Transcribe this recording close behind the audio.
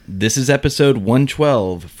This is episode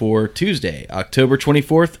 112 for Tuesday, October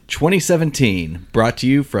 24th, 2017, brought to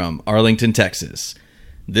you from Arlington, Texas.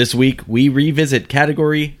 This week, we revisit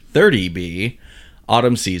Category 30B,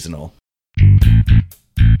 Autumn Seasonal.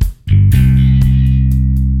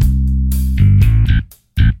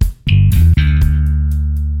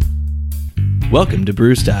 Welcome to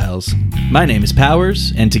Brew Styles. My name is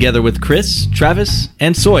Powers, and together with Chris, Travis,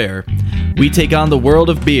 and Sawyer, we take on the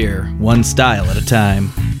world of beer, one style at a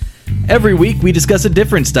time. Every week, we discuss a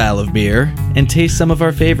different style of beer and taste some of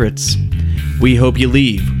our favorites. We hope you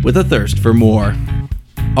leave with a thirst for more.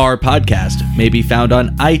 Our podcast may be found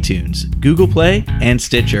on iTunes, Google Play, and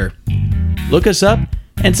Stitcher. Look us up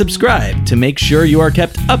and subscribe to make sure you are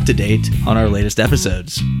kept up to date on our latest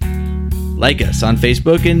episodes. Like us on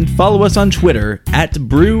Facebook and follow us on Twitter at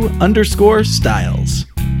brew_styles.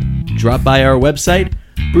 Drop by our website,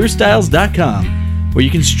 brewstyles.com, where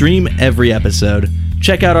you can stream every episode,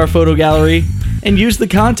 check out our photo gallery, and use the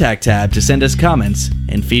contact tab to send us comments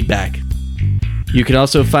and feedback. You can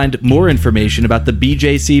also find more information about the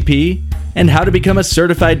BJCP and how to become a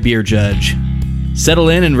certified beer judge. Settle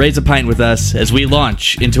in and raise a pint with us as we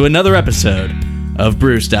launch into another episode of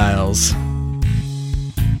Brew Styles.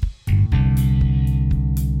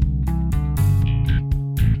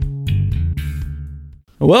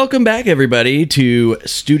 Welcome back, everybody, to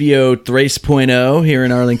Studio 3.0 here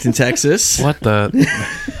in Arlington, Texas. What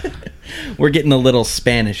the? We're getting a little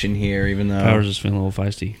Spanish in here, even though Powers is feeling a little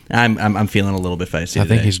feisty. I'm feeling a little bit feisty. I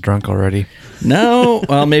think he's drunk already. No,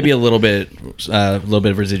 well, maybe a little bit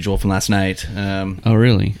of residual from last night. Oh,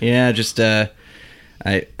 really? Yeah, just I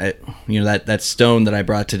that stone that I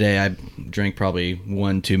brought today, I drank probably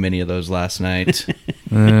one too many of those last night.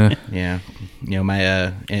 Yeah. You know,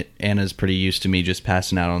 my Anna's pretty used to me just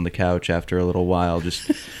passing out on the couch after a little while,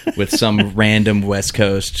 just with some random West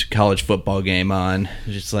Coast college football game on.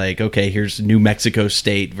 Just like, okay, here's New Mexico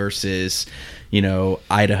State versus,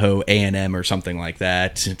 Idaho A&M or something like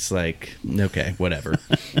that. It's like, okay, whatever.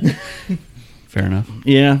 Fair enough.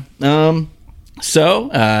 Yeah.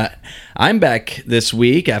 So I'm back this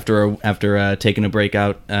week after taking a break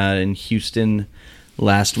out in Houston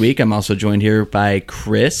last week. I'm also joined here by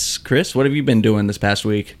Chris. Chris, what have you been doing this past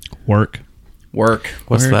week? Work.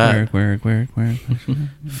 What's that? Work.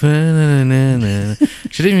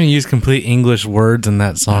 She didn't even use complete English words in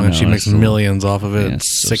that song, and she makes millions off of it. Yeah,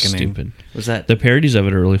 it's so sickening. stupid. Was that The parodies of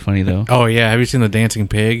it are really funny, though. Oh, yeah. Have you seen The Dancing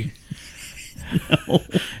Pig? No.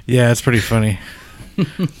 Yeah, it's pretty funny.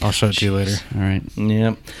 I'll show it to you later. All right.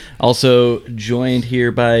 Yeah. Also joined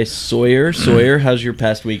here by Sawyer. Sawyer, how's your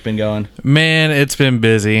past week been going? Man, it's been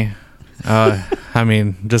busy. I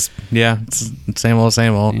mean, just, it's same old.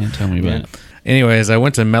 Yeah, tell me about it. Anyways, I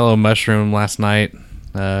went to Mellow Mushroom last night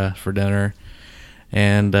for dinner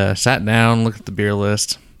and sat down, looked at the beer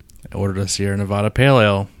list, ordered a Sierra Nevada Pale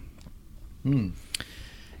Ale.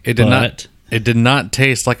 It did not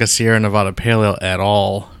taste like a Sierra Nevada Pale Ale at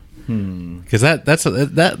all. Because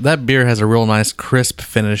that beer has a real nice crisp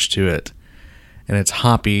finish to it, and it's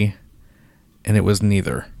hoppy, and it was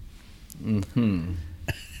neither. Mm-hmm.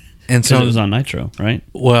 And so it was on Nitro, right?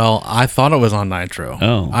 Well, I thought it was on Nitro.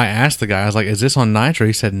 Oh, I asked the guy. I was like, "Is this on Nitro?"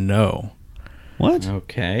 He said, "No." What?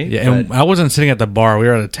 Okay. Yeah, and I wasn't sitting at the bar. We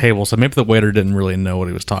were at a table, so maybe the waiter didn't really know what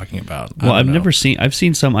he was talking about. Well, I've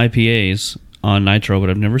seen some IPAs on Nitro, but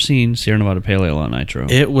I've never seen Sierra Nevada Pale Ale on Nitro.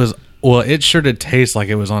 It sure did taste like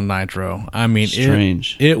it was on Nitro. I mean,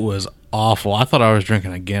 strange. It was awful. I thought I was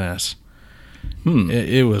drinking a Guinness.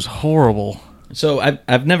 It was horrible. So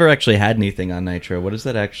I've never actually had anything on Nitro. What does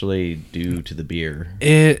that actually do to the beer?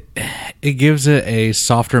 It gives it a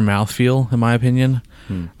softer mouthfeel, in my opinion.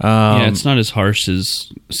 Yeah, it's not as harsh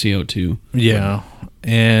as CO2. Yeah,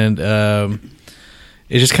 and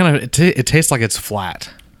it just kind of it tastes like it's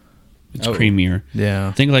flat. It's creamier.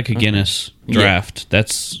 Yeah. Think like a Guinness draft. Yeah.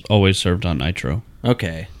 That's always served on Nitro.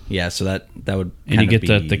 Okay. Yeah, so that would and you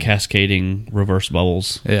get the cascading reverse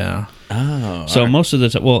bubbles. Yeah. Oh. So most of the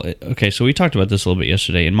time, okay, so we talked about this a little bit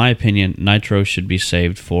yesterday. In my opinion, Nitro should be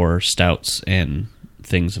saved for stouts and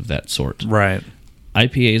things of that sort. Right.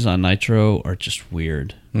 IPAs on Nitro are just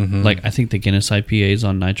weird. Mm-hmm. Like, I think the Guinness IPAs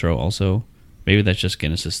on Nitro also, maybe that's just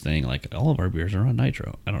Guinness's thing. Like, all of our beers are on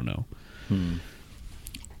Nitro. I don't know.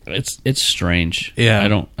 It's strange. Yeah. I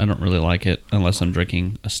don't really like it unless I'm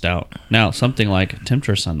drinking a stout. Now, something like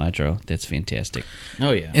Temptress on Nitro, that's fantastic. Oh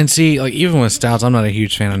yeah. And see, like even with stouts, I'm not a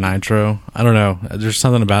huge fan of Nitro. I don't know. There's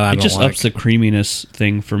something about it I don't just like. ups the creaminess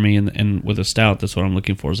thing for me, and with a stout, that's what I'm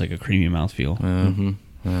looking for, is like a creamy mouthfeel.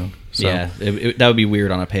 So. Yeah, that would be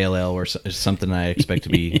weird on a pale ale or something I expect to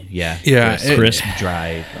be crisp,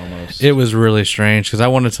 dry almost. It was really strange because I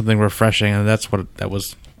wanted something refreshing, and that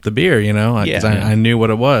was the beer, you know, because Yeah. I knew what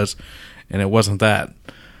it was, and it wasn't that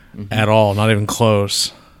at all, not even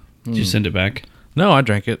close. Did you send it back? No, I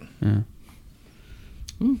drank it.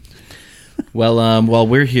 Well, while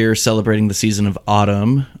we're here celebrating the season of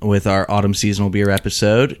autumn with our autumn seasonal beer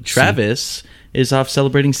episode, Travis is off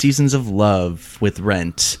celebrating seasons of love with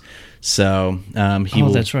Rent. So he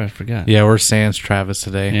will. That's right. I forgot. Yeah, we're sans Travis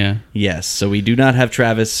today. Yeah. Yes, so we do not have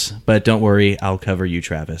Travis, but don't worry, I'll cover you,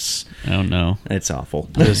 Travis. Oh, no. It's awful.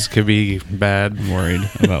 This could be bad. I'm worried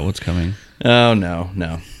about what's coming. Oh no!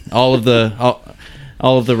 All of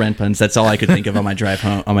the Rent puns. That's all I could think of on my drive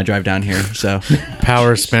home, on my drive down here. So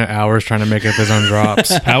Power spent hours trying to make up his own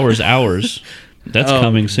drops. Power's Hours. That's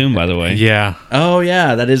coming soon, by the way. Yeah. oh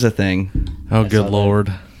yeah, that is a thing. Oh, saw good that.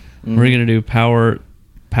 Lord. We're going to do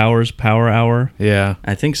Power's Power Hour. Yeah.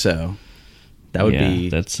 I think so. That would be.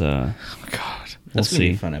 That's God. That's we'll gonna be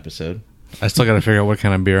a see. fun episode. I still got to figure out what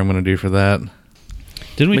kind of beer I'm going to do for that.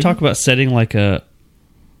 Didn't we talk about setting like an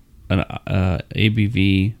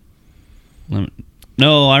ABV limit?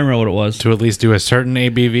 No, I remember what it was. To at least do a certain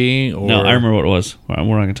ABV? Or... No, I remember what it was. We're not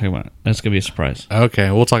going to talk about it. That's going to be a surprise. Okay,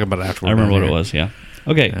 we'll talk about it after. I remember what it was, yeah.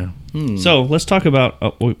 Okay, Yeah. so let's talk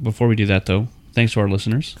about, before we do that though, thanks to our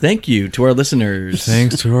listeners. Thank you to our listeners.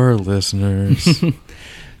 Thanks to our listeners.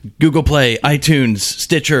 Google Play, iTunes,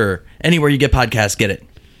 Stitcher, anywhere you get podcasts, get it.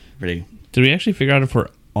 Ready? Did we actually figure out if we're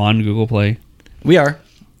on Google Play? We are,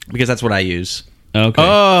 because that's what I use. Okay.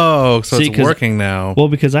 Oh, so See, it's 'cause- working now. Well,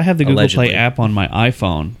 because I have the Google Allegedly. Play app on my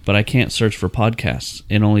iPhone, but I can't search for podcasts.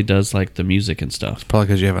 It only does like the music and stuff. Probably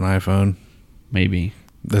because you have an iPhone. Maybe.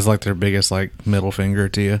 That's like their biggest like middle finger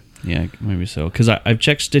to you. Yeah, maybe so. Because I've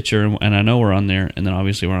checked Stitcher, and I know we're on there, and then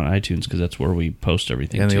obviously we're on iTunes because that's where we post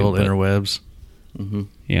everything. And the too, old but- interwebs.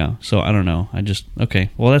 Yeah, so I don't know. Okay.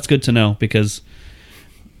 Well, that's good to know because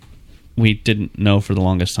we didn't know for the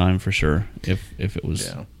longest time for sure if it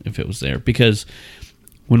was there. Because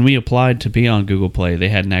when we applied to be on Google Play, they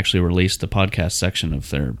hadn't actually released the podcast section of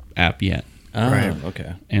their app yet. Oh, Right.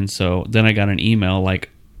 okay. And so then I got an email like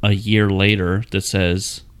a year later that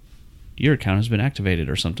says your account has been activated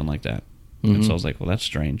or something like that. And so I was like, well, that's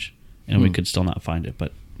strange. And we could still not find it.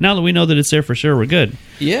 But now that we know that it's there for sure, we're good.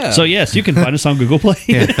 Yeah. So yes, you can find us on Google Play.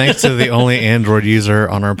 Yeah, thanks to the only Android user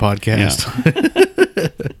on our podcast.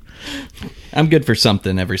 I'm good for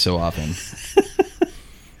something every so often.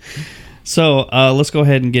 So let's go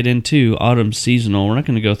ahead and get into autumn seasonal. We're not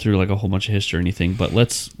going to go through like a whole bunch of history or anything, but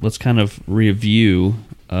let's kind of review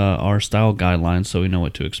our style guidelines so we know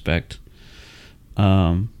what to expect.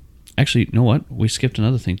 Actually, you know what? We skipped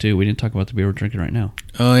another thing too. We didn't talk about the beer we're drinking right now.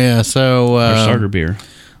 Oh yeah, so Our starter beer.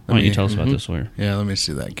 Why don't you me- tell us about this, Sawyer? yeah, let me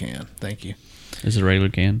see that can. Thank you. Is it a regular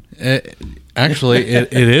can? Actually,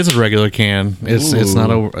 it is a regular can. It's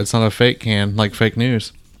not a fake can like fake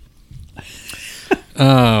news.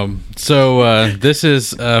 So this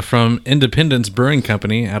is from Independence Brewing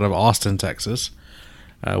Company out of Austin, Texas,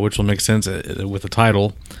 which will make sense with the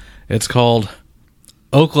title. It's called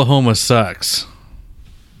Oklahoma Sucks.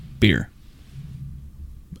 Beer.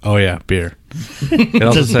 Oh yeah, beer. It It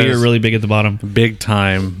also says beer really big at the bottom. big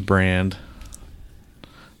time brand.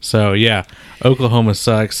 So yeah, Oklahoma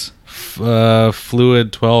Sucks.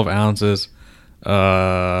 Fluid 12 ounces.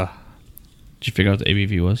 Did you figure out what the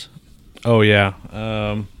ABV was? Oh yeah.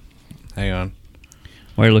 Hang on.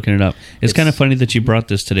 While you're looking it up, it's kind of funny that you brought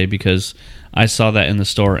this today because I saw that in the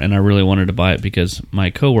store and I really wanted to buy it because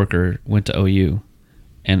my coworker went to OU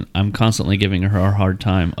and I'm constantly giving her a hard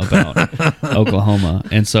time about Oklahoma,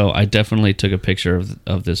 and so I definitely took a picture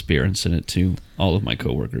of this beer and sent it to all of my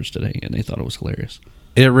coworkers today, and they thought it was hilarious.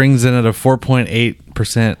 It rings in at a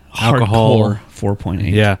 4.8% alcohol. Hardcore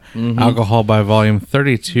 4.8. Yeah, alcohol by volume,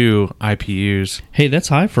 32 IPUs. Hey, that's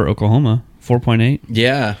high for Oklahoma. 4.8.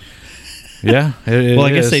 Yeah. Yeah, it Well,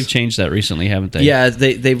 I guess is. they've changed that recently, haven't they? Yeah,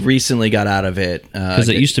 they've recently got out of it. Because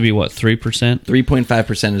it used to be, what, 3%?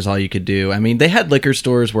 3.5% is all you could do. I mean, they had liquor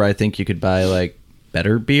stores where I think you could buy, like,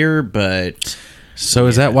 better beer, but So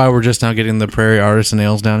is that why we're just now getting the Prairie Artisan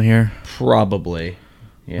Ales down here? probably.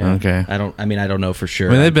 Yeah. Okay. I don't know for sure.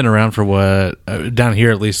 I mean, they've been around for what? Down here,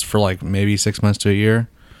 at least for like maybe 6 months to a year.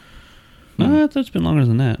 That's been longer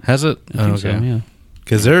than that. Has it? I think so, yeah.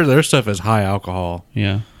 Because their stuff is high alcohol.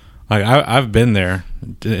 Yeah. Like I've been there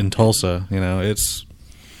in Tulsa. You know, it's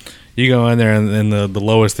you go in there and the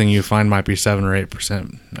lowest thing you find might be 7 or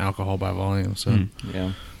 8% alcohol by volume. So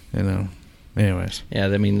Yeah. you know, anyways, Yeah,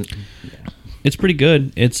 I mean, It's pretty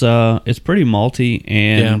good. It's pretty malty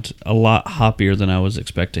and a lot hoppier than I was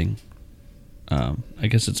expecting. I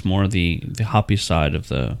guess it's more the hoppy side of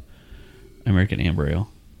the American Amber Ale.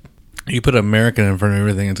 you put American in front of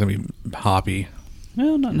everything, it's gonna be hoppy.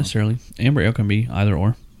 Well, not necessarily. Amber Ale can be either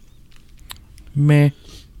or. Meh.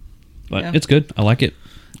 But Yeah. it's good. I like it.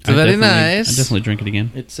 It's very nice. I definitely drink it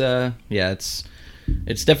again. It's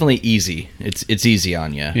it's definitely easy. It's easy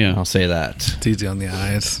on you. Yeah. I'll say that. It's easy on the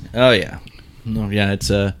eyes. Oh yeah, no, yeah. It's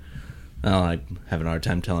I'm having a hard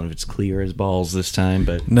time telling if it's clear as balls this time,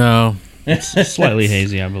 but No. It's slightly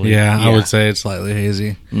hazy, I believe. Yeah, I Yeah. would say it's slightly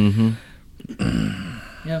hazy.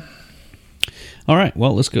 yeah. All right,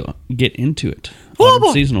 well, let's get into it. Oh, Autumn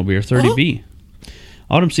boy. Seasonal Beer, 30B.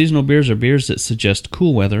 Autumn seasonal beers are beers that suggest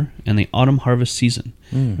cool weather and the autumn harvest season.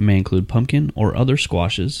 It may include pumpkin or other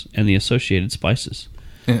squashes and the associated spices.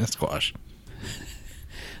 Yeah, squash.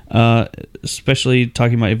 Especially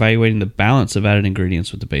talking about evaluating the balance of added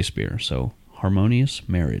ingredients with the base beer, so harmonious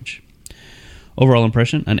marriage. Overall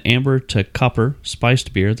impression, an amber to copper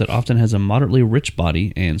spiced beer that often has a moderately rich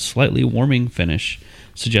body and slightly warming finish,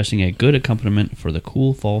 suggesting a good accompaniment for the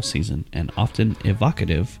cool fall season and often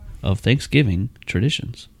evocative of Thanksgiving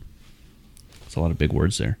traditions. That's a lot of big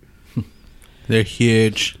words there. They're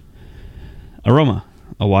huge. Aroma.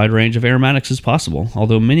 A wide range of aromatics is possible,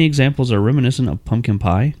 although many examples are reminiscent of pumpkin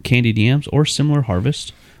pie, candied yams, or similar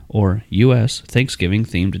harvest, or U.S.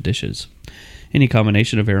 Thanksgiving-themed dishes. Any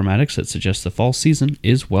combination of aromatics that suggests the fall season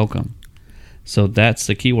is welcome. So that's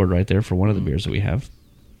the keyword right there for one of the beers that we have.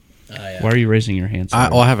 Yeah. Why are you raising your hands?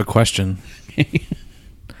 I have a question.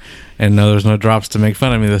 And no, there's no drops to make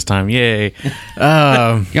fun of me this time. Yay.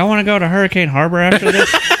 Y'all want to go to Hurricane Harbor after this?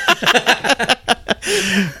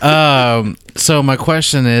 So my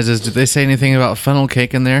question is did they say anything about funnel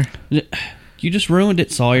cake in there? You just ruined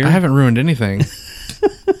it, Sawyer. I haven't ruined anything.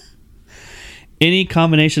 Any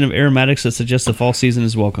combination of aromatics that suggests the fall season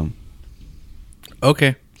is welcome.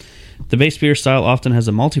 Okay. The base beer style often has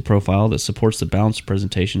a malty profile that supports the balanced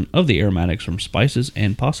presentation of the aromatics from spices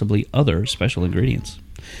and possibly other special ingredients.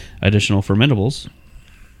 Additional fermentables,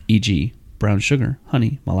 e.g., brown sugar,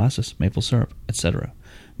 honey, molasses, maple syrup, etc.,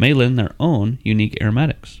 may lend their own unique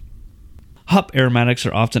aromatics. Hop aromatics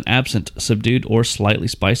are often absent, subdued, or slightly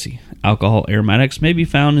spicy. Alcohol aromatics may be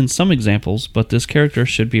found in some examples, but this character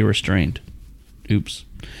should be restrained. Oops.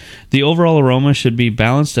 The overall aroma should be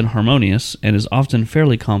balanced and harmonious, and is often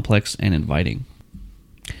fairly complex and inviting.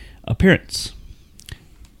 Appearance.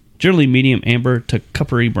 Generally medium amber to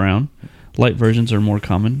coppery brown. Light versions are more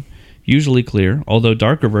common, usually clear, although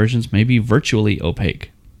darker versions may be virtually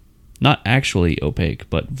opaque. Not actually opaque,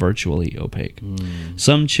 but virtually opaque.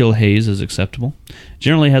 Some chill haze is acceptable.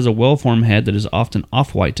 Generally has a well-formed head that is often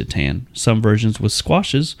off-white to tan. Some versions with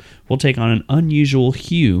squashes will take on an unusual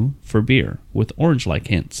hue for beer, with orange-like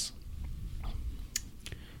hints.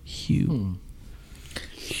 Hue.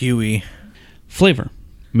 Huey. Flavor.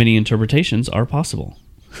 Many interpretations are possible.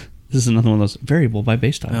 This is another one of those variable by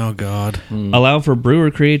base style. Oh, God. Allow for brewer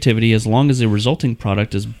creativity as long as the resulting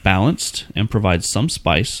product is balanced and provides some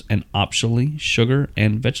spice and optionally sugar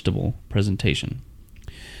and vegetable presentation.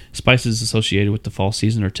 Spices associated with the fall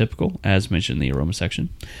season are typical, as mentioned in the aroma section.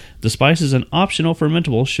 The spices and optional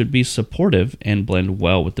fermentables should be supportive and blend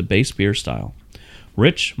well with the base beer style.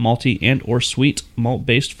 Rich, malty, and or sweet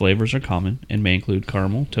malt-based flavors are common and may include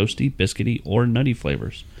caramel, toasty, biscuity, or nutty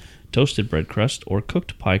flavors. Toasted bread crust or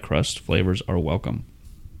cooked pie crust flavors are welcome.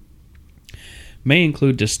 May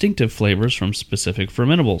include distinctive flavors from specific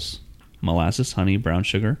fermentables, molasses, honey, brown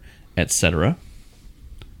sugar, etc.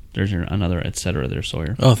 There's another etc. there,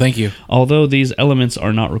 Sawyer. Oh, thank you. Although these elements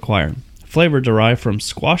are not required. Flavor derived from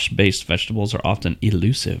squash-based vegetables are often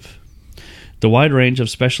elusive. The wide range of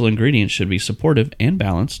special ingredients should be supportive and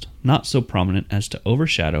balanced, not so prominent as to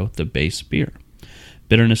overshadow the base beer.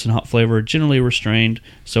 Bitterness and hop flavor are generally restrained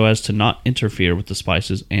so as to not interfere with the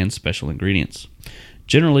spices and special ingredients.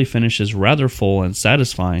 Generally finishes rather full and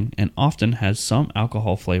satisfying and often has some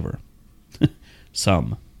alcohol flavor.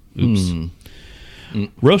 Some. Oops.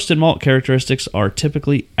 Roasted malt characteristics are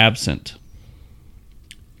typically absent.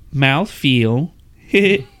 Mouthfeel.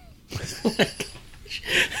 I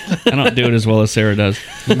don't do it as well as Sarah does.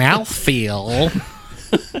 Mouthfeel.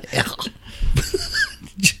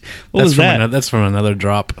 What was that? That's from another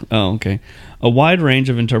drop. Oh, okay. A wide range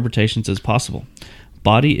of interpretations is possible.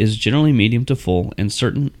 Body is generally medium to full, and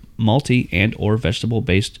certain malty and or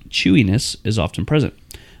vegetable-based chewiness is often present.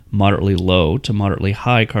 Moderately low to moderately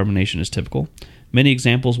high carbonation is typical. Many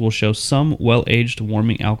examples will show some well-aged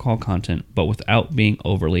warming alcohol content, but without being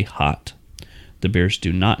overly hot. The beers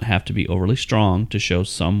do not have to be overly strong to show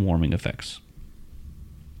some warming effects.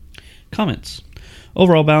 Comments.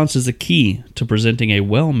 Overall balance is the key to presenting a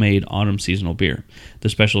well-made autumn seasonal beer. The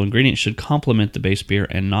special ingredients should complement the base beer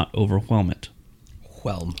and not overwhelm it.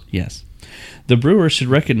 Whelm. Yes. The brewer should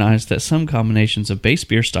recognize that some combinations of base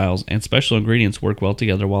beer styles and special ingredients work well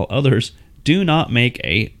together, while others do not make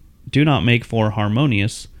a do not make for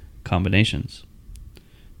harmonious combinations.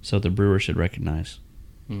 So the brewer should recognize.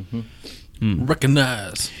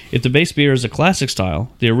 Recognize. If the base beer is a classic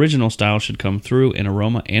style, the original style should come through in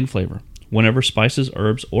aroma and flavor. Whenever spices,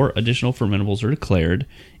 herbs, or additional fermentables are declared,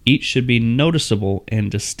 each should be noticeable and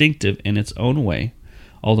distinctive in its own way,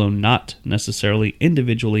 although not necessarily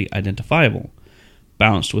individually identifiable.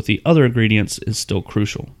 Balanced with the other ingredients is still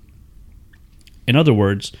crucial. In other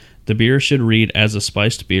words, the beer should read as a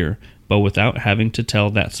spiced beer, but without having to tell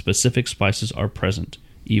that specific spices are present,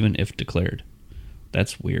 even if declared.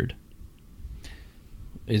 That's weird.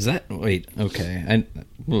 Is that... Wait, okay.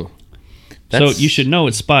 So you should know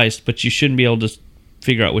it's spiced, but you shouldn't be able to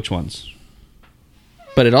figure out which ones.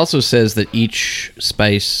 But it also says that each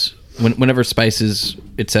spice, whenever spices,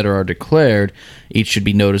 etc., are declared, each should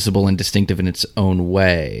be noticeable and distinctive in its own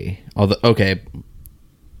way. Although, okay.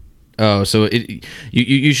 Oh, so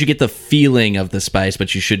you should get the feeling of the spice,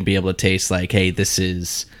 but you shouldn't be able to taste like, hey, this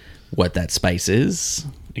is what that spice is.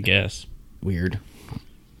 I guess. Weird.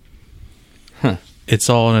 It's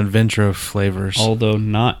all an adventure of flavors. Although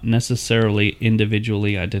not necessarily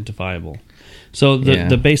individually identifiable. So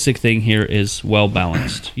the basic thing here is well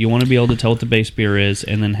balanced. You want to be able to tell what the base beer is,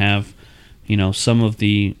 and then have, some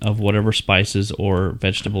of whatever spices or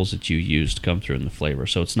vegetables that you used come through in the flavor.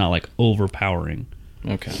 So it's not like overpowering.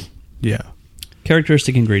 Okay. Yeah.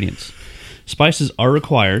 Characteristic ingredients. Spices are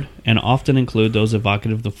required and often include those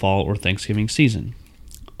evocative of the fall or Thanksgiving season.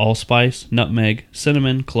 Allspice, nutmeg,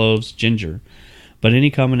 cinnamon, cloves, ginger. But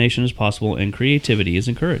any combination is possible and creativity is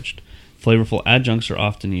encouraged. Flavorful adjuncts are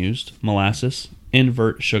often used: molasses,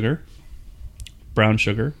 invert sugar, brown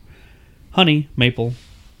sugar, honey, maple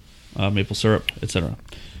syrup, etc.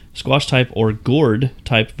 Squash type or gourd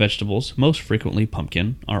type vegetables, most frequently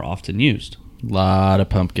pumpkin, are often used. Lot of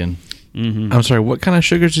pumpkin. Mm-hmm. I'm sorry, what kind of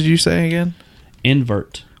sugars did you say again?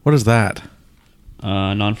 Invert. What is that?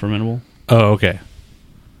 Non-fermentable. Oh, okay.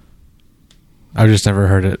 I've just never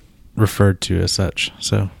heard it referred to as such.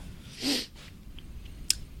 So,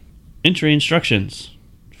 entry instructions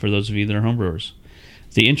for those of you that are homebrewers.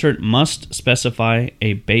 The entrant must specify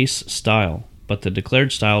a base style, but the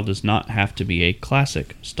declared style does not have to be a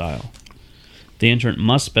classic style. The entrant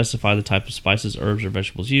must specify the type of spices, herbs, or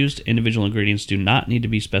vegetables used. Individual ingredients do not need to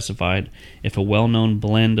be specified if a well-known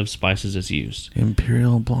blend of spices is used.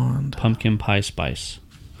 Imperial Blonde. Pumpkin pie spice.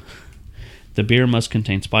 The beer must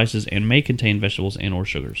contain spices and may contain vegetables and or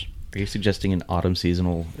sugars. Are you suggesting an autumn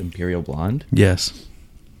seasonal Imperial Blonde? Yes.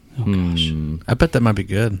 Oh, gosh. I bet that might be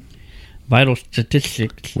good. Vital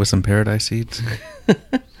statistics. With some paradise seeds.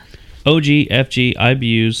 OG, FG,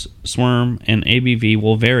 IBUs, SWIRM, and ABV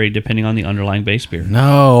will vary depending on the underlying base beer.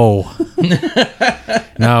 No.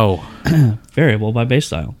 No. Variable by base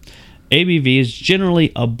style. ABV is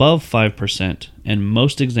generally above 5%, and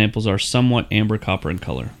most examples are somewhat amber copper in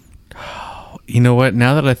color. You know what?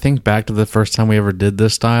 Now that I think back to the first time we ever did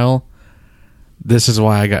this style, this is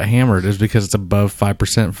why I got hammered, is because it's above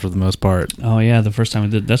 5% for the most part. Oh, yeah, the first time we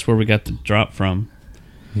did, that's where we got the drop from.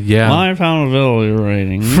 Yeah. My poundability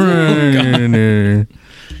rating.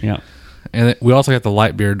 Yeah. And we also got the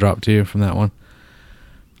light beer drop too from that one.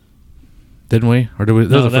 Didn't we? Or did we?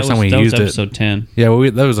 That was the first time we used it. That was episode 10. Yeah, well,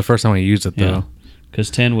 that was the first time we used it, though. Because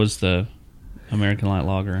 10 was the American Light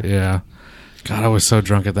Lager. Yeah. God, I was so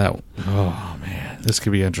drunk at that. Oh, man. This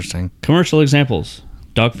could be interesting. Commercial examples.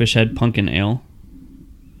 Dogfish Head Pumpkin Ale.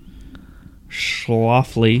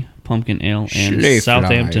 Schlafly Pumpkin Ale. And Schlafly.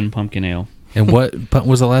 Southampton Pumpkin Ale. And what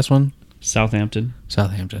was the last one? Southampton.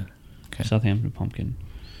 Okay. Southampton Pumpkin.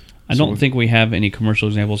 I don't think we have any commercial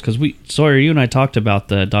examples because Sawyer, you and I talked about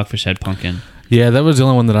the Dogfish Head Pumpkin. Yeah, that was the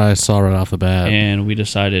only one that I saw right off the bat. And we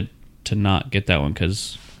decided to not get that one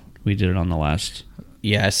because we did it on the last.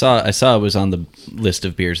 Yeah, I saw it was on the list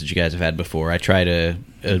of beers that you guys have had before. I try to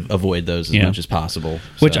avoid those as much as possible.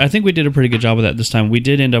 Which I think we did a pretty good job of that this time. We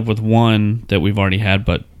did end up with one that we've already had,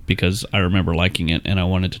 but because I remember liking it and I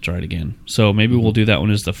wanted to try it again. So maybe we'll do that one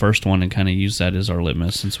as the first one and kind of use that as our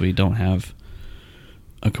litmus since we don't have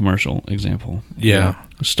a commercial example. Yeah.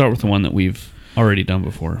 Let's start with the one that we've already done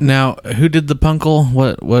before. Now, who did the Punkel?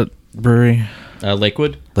 What brewery?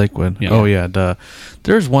 Lakewood. Lakewood. Yeah. Oh yeah, duh.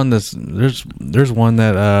 There's one there's one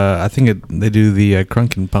that I think they do the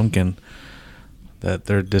Crunkin' Pumpkin that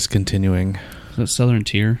they're discontinuing. Is that Southern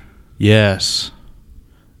Tier? Yes.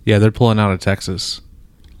 Yeah, they're pulling out of Texas.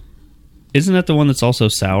 Isn't that the one that's also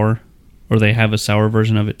sour? Or they have a sour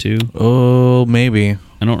version of it too? Oh, maybe.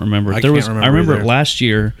 I don't remember. I remember either. Last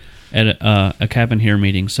year at a Cabin Here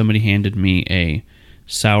meeting, somebody handed me a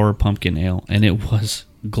sour pumpkin ale, and it was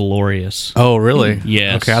glorious. Oh, really?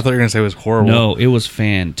 Yes. Okay, I thought you were going to say it was horrible. No, it was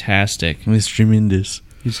fantastic. It's tremendous.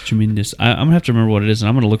 It's tremendous. I'm going to have to remember what it is, and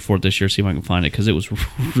I'm going to look for it this year, see if I can find it, because it was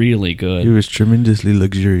really good. It was tremendously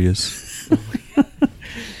luxurious.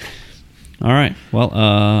 All right. Well,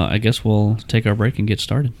 I guess we'll take our break and get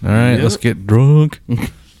started. All right, let's get drunk.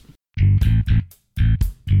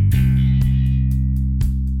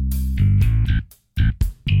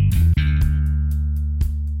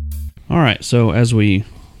 All right. So as we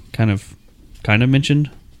kind of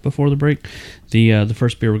mentioned before the break, the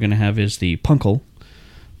first beer we're going to have is the Punkel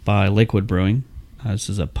by Lakewood Brewing. This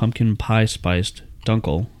is a pumpkin pie spiced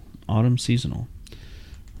Dunkel autumn seasonal.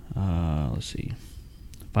 Let's see.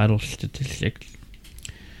 Vital statistics: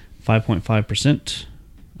 5.5%,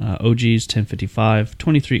 OGs 1055,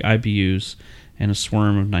 23 IBUs, and a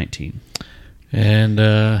swarm of 19. And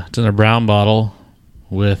it's in a brown bottle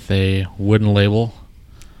with a wooden label.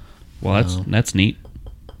 Well, that's neat.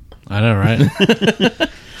 I know,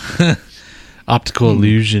 right? Optical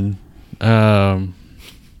illusion.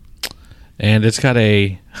 And it's got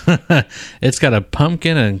a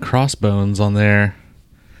pumpkin and crossbones on there.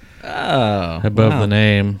 Oh, above the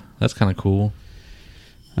name. That's kind of cool.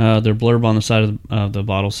 Their blurb on the side of the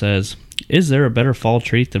bottle says, "Is there a better fall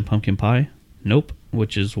treat than pumpkin pie? Nope,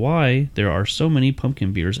 which is why there are so many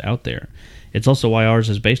pumpkin beers out there. It's also why ours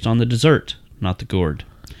is based on the dessert, not the gourd.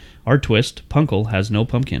 Our twist, Punkel, has no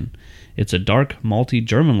pumpkin. It's a dark, malty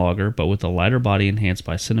German lager, but with a lighter body enhanced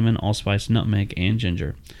by cinnamon, allspice, nutmeg, and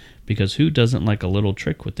ginger. Because who doesn't like a little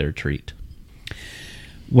trick with their treat?"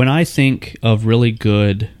 When I think of really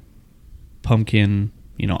good pumpkin,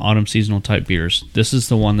 autumn seasonal type beers, this is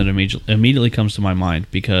the one that immediately comes to my mind,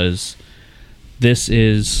 because this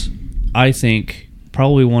is, I think,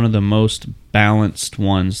 probably one of the most balanced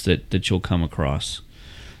ones that you'll come across.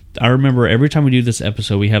 I remember every time we do this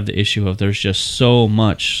episode, we have the issue of there's just so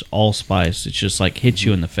much allspice. It's just like hits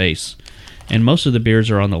you in the face. And most of the beers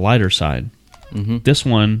are on the lighter side. Mm-hmm. This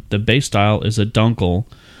one, the base style, is a Dunkel,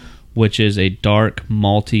 which is a dark,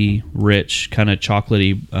 malty, rich, kind of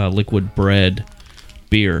chocolatey liquid bread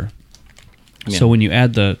beer. Yeah. So when you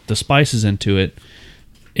add the spices into it,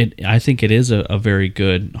 I think it is a very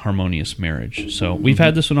good, harmonious marriage. So we've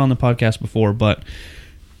had this one on the podcast before, but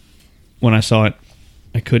when I saw it,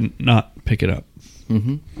 I couldn't not pick it up.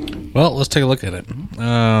 Mm-hmm. Well, let's take a look at it.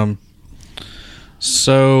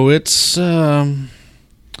 So it's...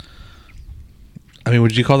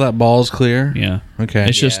 would you call that balls clear? Yeah. Okay.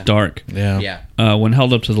 It's just dark. Yeah. When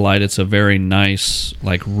held up to the light, it's a very nice,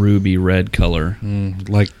 like, ruby red color.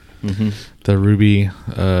 The ruby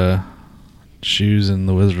shoes in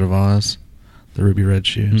The Wizard of Oz. The ruby red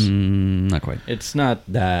shoes. Not quite. It's not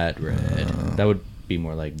that red. That would be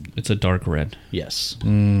more like... It's a dark red. Yes.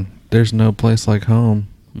 There's no place like home.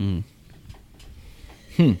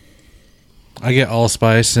 I get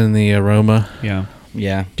allspice in the aroma. Yeah.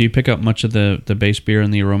 Yeah. Do you pick up much of the base beer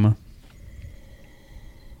in the aroma?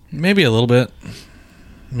 Maybe a little bit.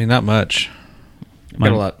 I mean, not much.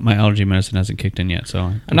 My allergy medicine hasn't kicked in yet, so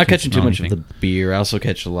I'm not catching too much of the beer. I also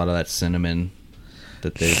catch a lot of that cinnamon.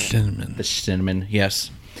 The cinnamon, yes.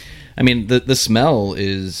 I mean, the smell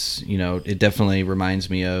is, it definitely reminds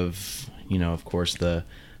me of, of course, the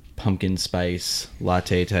pumpkin spice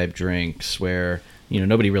latte type drinks where,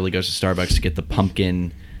 nobody really goes to Starbucks to get the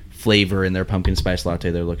pumpkin flavor in their pumpkin spice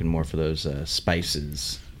latte. They're looking more for those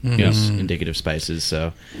spices, indicative spices.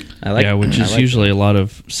 So I like, which is usually a lot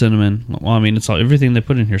of cinnamon. Well, I mean, it's everything they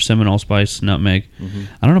put in here: cinnamon, allspice, nutmeg.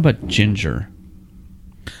 I don't know about ginger.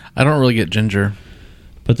 I don't really get ginger,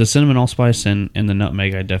 but the cinnamon, allspice, and the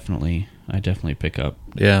nutmeg, I definitely pick up.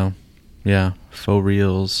 Yeah. Faux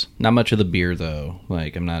reals. Not much of the beer though.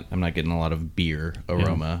 Like I'm not getting a lot of beer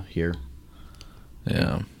aroma here.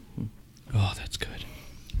 Yeah. Oh, that's good.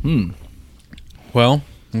 Well,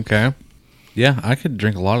 okay. Yeah, I could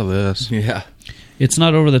drink a lot of this. Yeah. It's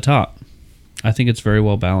not over the top. I think it's very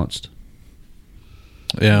well balanced.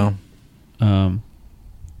 Yeah. The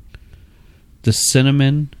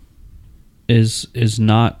cinnamon is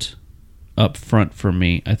not up front for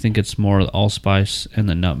me. I think it's more the allspice and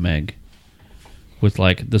the nutmeg. With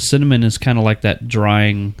the cinnamon is kind of like that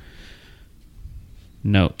drying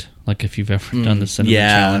note. Like if you've ever done the cinnamon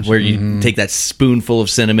challenge. Where you take that spoonful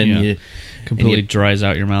of cinnamon, completely dries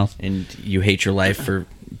out your mouth, and you hate your life for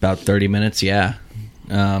about 30 minutes. Yeah,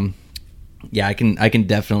 I can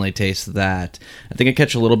definitely taste that. I think I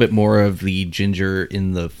catch a little bit more of the ginger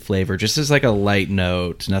in the flavor, just as like a light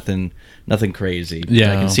note, nothing crazy.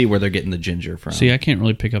 Yeah, I can see where they're getting the ginger from. See, I can't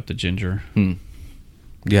really pick up the ginger.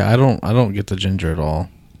 Yeah, I don't get the ginger at all.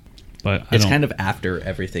 But it's kind of after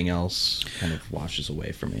everything else kind of washes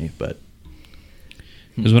away for me. But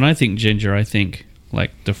because when I think ginger, I think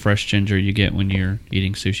like the fresh ginger you get when you're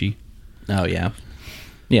eating sushi. Oh yeah,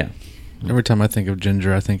 Yeah. Every time I think of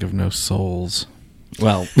ginger, I think of no souls.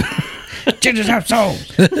 Well, Gingers have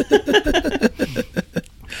souls.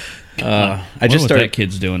 I just started. that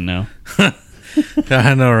kid's doing now.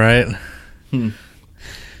 I know, right? Do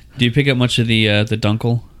you pick up much of the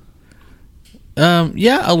dunkel?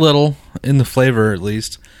 Yeah, a little in the flavor, at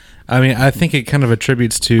least. I mean, I think it kind of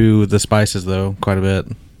attributes to the spices, though, quite a bit.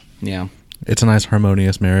 Yeah. It's a nice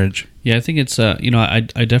harmonious marriage. Yeah, I think it's I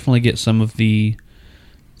definitely get some of the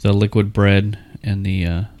liquid bread and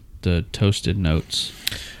the toasted notes.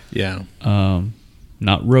 Yeah.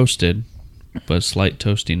 Not roasted, but a slight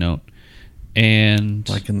toasty note. And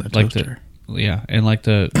Like in the toaster. And like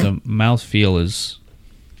the mouth feel is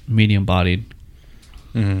medium bodied.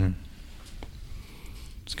 Mm-hmm.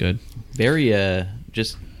 It's good. Very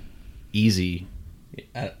just easy.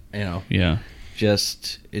 Yeah.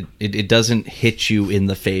 Just it doesn't hit you in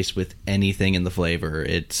the face with anything in the flavor.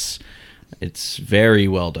 It's very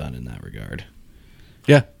well done in that regard.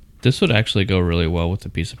 Yeah. This would actually go really well with a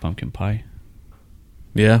piece of pumpkin pie.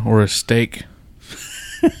 Yeah, or a steak.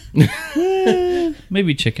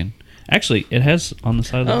 Maybe chicken. Actually, it has on the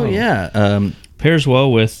side of the bottle. Yeah. Pairs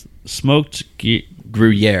well with smoked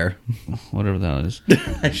Gruyere. whatever that is.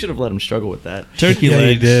 I should have let him struggle with that. Turkey Yeah,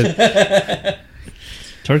 legs. you did.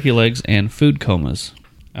 Turkey legs and food comas.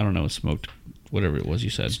 I don't know, smoked whatever it was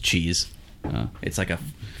you said. It's cheese. It's like a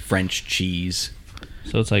French cheese.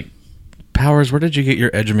 So it's like Powers, where did you get your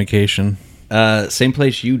education? Same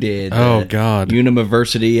place you did. Oh, God.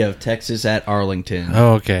 University of Texas at Arlington.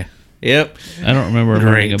 Oh, okay. Yep. I don't remember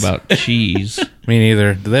learning Great. about cheese. Me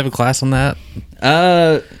neither. Do they have a class on that?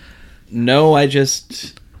 No, I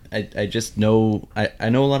just know I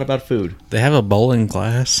know a lot about food. They have a bowling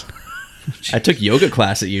class. I took yoga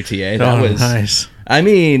class at UTA. That was nice. I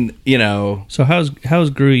mean, you know. So how's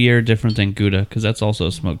Gruyere different than Gouda? Because that's also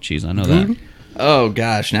a smoked cheese. I know that. Oh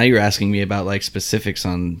gosh, now you're asking me about like specifics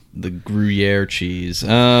on the Gruyere cheese.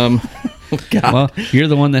 God. Well, you're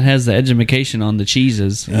the one that has the education on the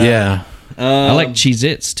cheeses. Yeah. I like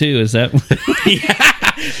Cheez-Its too. Is that?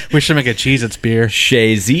 We should make a Cheez-Its beer.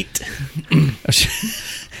 Shazit.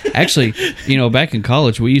 Actually, back in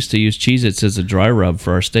college, we used to use Cheez-Its as a dry rub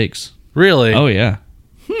for our steaks. Really? Oh yeah.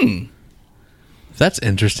 That's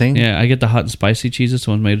interesting. Yeah, I get the hot and spicy Cheez-Its,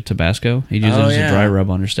 one made of Tabasco. You use it as a dry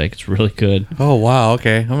rub on your steak. It's really good. Oh, wow.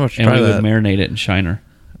 Okay. I'm going to And try we that. would marinate it in Shiner.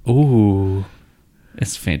 Ooh.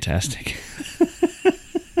 It's fantastic.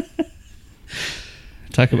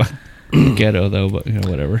 Talk about ghetto, though, but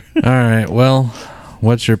whatever. All right. Well,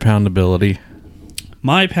 what's your poundability?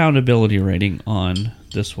 My poundability rating on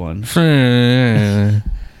this one. 6.5.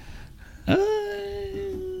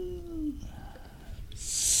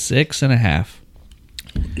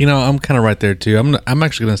 I'm kind of right there too. I'm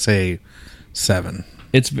actually going to say 7.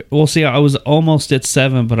 See, I was almost at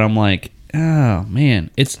 7, but I'm like, oh man,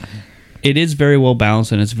 it is very well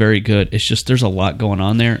balanced and it's very good. It's just there's a lot going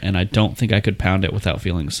on there, and I don't think I could pound it without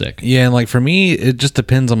feeling sick. Yeah, and like for me, it just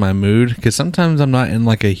depends on my mood because sometimes I'm not in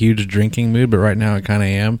like a huge drinking mood, but right now I kind of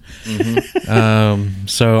am. Mm-hmm.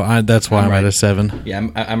 So that's why I'm at a 7. Yeah,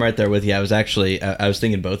 I'm right there with you. I was actually I was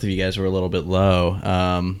thinking both of you guys were a little bit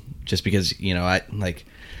low, just because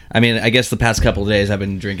I guess the past couple of days I've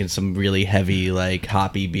been drinking some really heavy, like,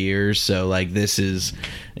 hoppy beers. So, like, this is,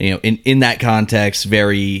 in that context,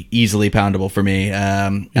 very easily poundable for me.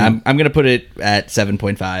 I'm going to put it at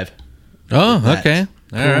 7.5. Oh, okay.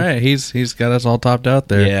 All right. He's got us all topped out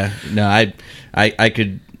there. Yeah. No, I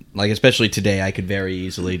could, like, especially today, I could very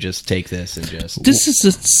easily just take this and just... This is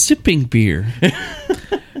a sipping beer.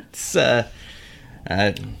 It's, I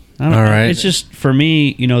don't All know. right. It's just, for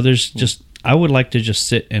me, there's just... I would like to just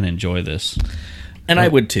sit and enjoy this. And I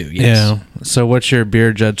would too, yes. Yeah. So what's your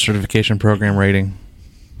beer judge certification program rating?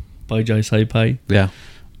 By Jai Sai Pai. Yeah.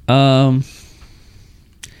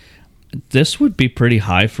 This would be pretty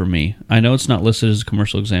high for me. I know it's not listed as a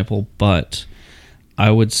commercial example, but I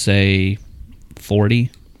would say 40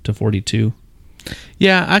 to 42.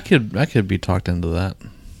 Yeah, I could be talked into that.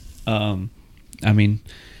 I mean,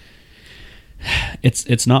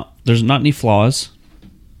 it's not. There's not any flaws.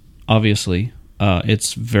 Obviously,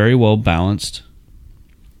 it's very well balanced.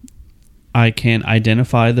 I can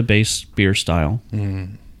identify the base beer style,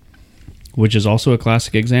 which is also a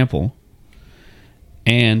classic example,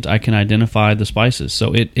 and I can identify the spices.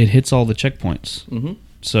 So it hits all the checkpoints. Mm-hmm.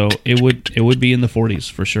 So it would be in the 40s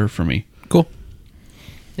for sure for me. Cool.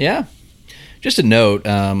 Yeah. Just a note,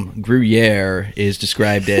 Gruyere is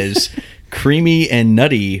described as creamy and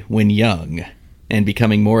nutty when young, and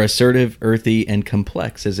becoming more assertive, earthy, and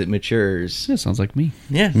complex as it matures. That sounds like me.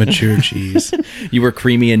 Yeah. Mature cheese. You were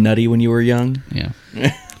creamy and nutty when you were young? Yeah.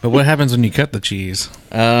 But what happens when you cut the cheese?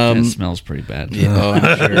 It smells pretty bad. Yeah, oh,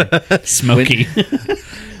 I'm sure. Smoky.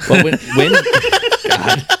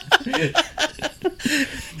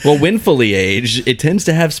 When fully aged, it tends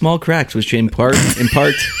to have small cracks, which impart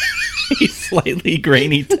a slightly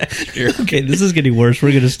grainy texture. Okay, this is getting worse. We're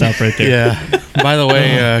going to stop right there. Yeah. By the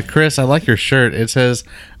way, Chris, I like your shirt. It says,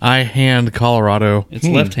 I hand Colorado. It's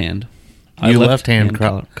left hand. You left hand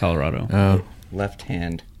Colorado. Oh. Left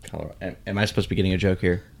hand, Colorado. Am I supposed to be getting a joke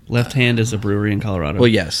here? Left Hand is a brewery in Colorado. Well,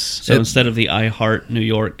 yes. So instead of the I Heart New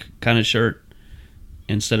York kind of shirt,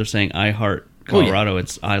 instead of saying I Heart Colorado,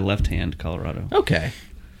 it's I Left Hand Colorado. Okay.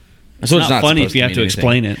 So it's not funny if you have to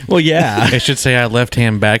explain it. Well, yeah. It should say I left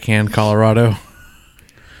hand, backhand Colorado.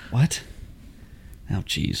 What? Oh,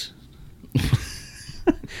 jeez.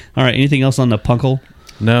 All right. Anything else on the Punkel?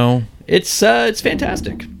 No. It's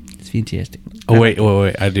fantastic. It's fantastic. Oh, wait.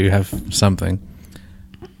 I do have something.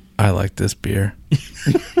 I like this beer.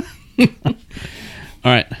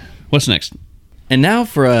 All right. What's next? And now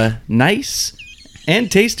for a nice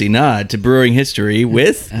and tasty nod to brewing history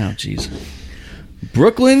with... Oh, jeez.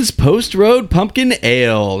 Brooklyn's Post Road Pumpkin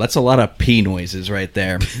Ale. That's a lot of P noises right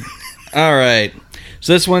there. All right.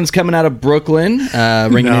 So this one's coming out of Brooklyn.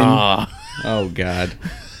 Ringing in. Oh, God.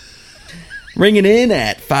 Ringing in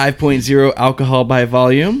at 5.0 alcohol by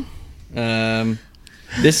volume.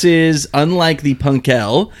 This is, unlike the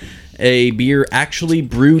Punkel, a beer actually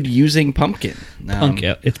brewed using pumpkin.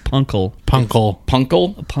 It's Punkel.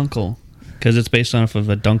 Punkel? A Punkel. Because it's based off of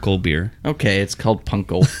a Dunkel beer. Okay, it's called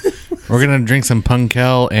Punkel. We're going to drink some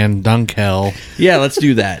Punkel and Dunkel. Yeah, let's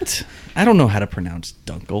do that. I don't know how to pronounce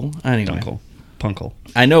Dunkel. Anyway. Punkel.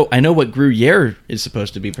 I know what Gruyere is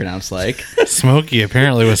supposed to be pronounced like. Smoky,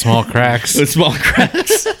 apparently, with small cracks. With small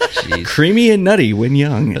cracks. Creamy and nutty when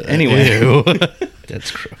young. Anyway. Ew. That's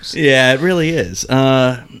gross. Yeah, it really is.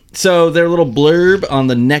 So their little blurb on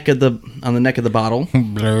the neck of the bottle.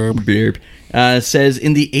 Blurb. Says,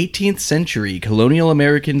 in the 18th century, colonial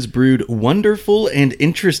Americans brewed wonderful and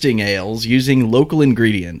interesting ales using local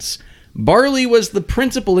ingredients. Barley was the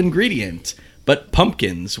principal ingredient, but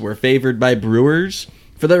pumpkins were favored by brewers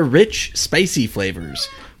for their rich, spicy flavors,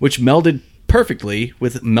 which melded perfectly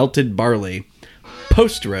with melted barley.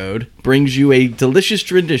 Post Road brings you a delicious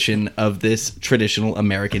tradition of this traditional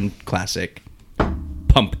American classic,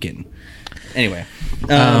 pumpkin. Anyway,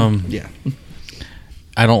 yeah.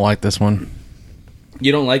 I don't like this one.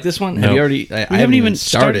 You don't like this one? No. Have you already? We haven't even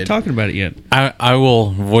started talking about it yet. I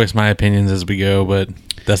will voice my opinions as we go, but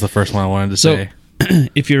that's the first one I wanted to say.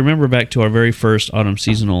 If you remember back to our very first autumn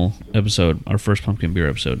seasonal episode, our first pumpkin beer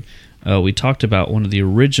episode, we talked about one of the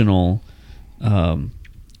original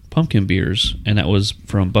pumpkin beers, and that was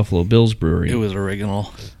from Buffalo Bill's Brewery. It was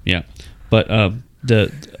original. Yeah. But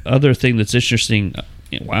the other thing that's interesting,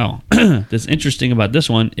 that's interesting about this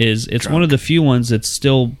one is it's one of the few ones that's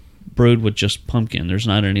still brewed with just pumpkin. There's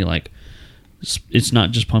not any it's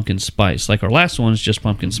not just pumpkin spice. Like our last one is just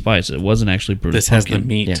pumpkin spice. It wasn't actually brewed with pumpkin. This has the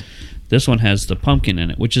meat. Yeah. This one has the pumpkin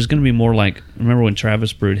in it, which is going to be more like, remember when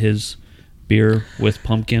Travis brewed his beer with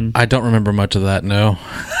pumpkin? I don't remember much of that, no.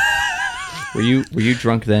 Were you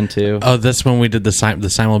drunk then too? Oh, that's when we did the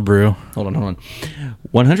Simul Brew. Hold on.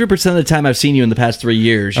 100% of the time I've seen you in the past 3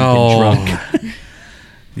 years, you've been drunk.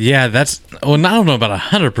 Yeah, that's... Well, I don't know about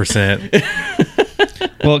 100%.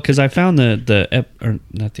 Well, because I found not the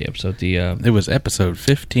episode, it was episode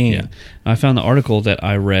 15. Yeah, I found the article that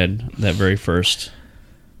I read that very first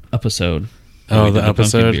episode. Oh, the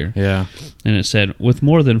episode? Beer. Yeah. And it said, with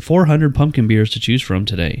more than 400 pumpkin beers to choose from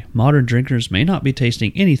today, modern drinkers may not be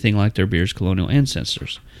tasting anything like their beer's colonial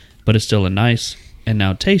ancestors, but it's still a nice and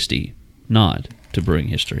now tasty nod to brewing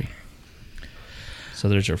history. So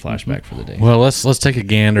there's your flashback for the day. Well, let's take a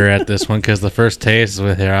gander at this one, because the first taste is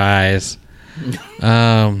with your eyes.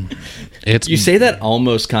 You say that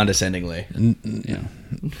almost condescendingly. Yeah.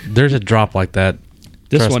 There's a drop like that.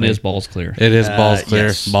 This Trust one me. is balls clear. It is balls clear.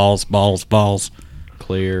 Yes. Balls.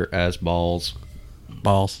 Clear as balls.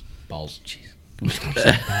 Balls. Jeez. Can we stop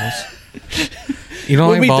saying balls? You don't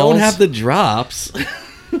When like we balls? don't have the drops.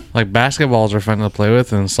 Like basketballs are fun to play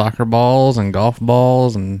with, and soccer balls, and golf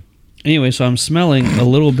balls, and... Anyway, so I'm smelling a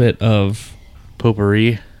little bit of...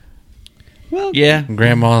 potpourri. Well, Yeah.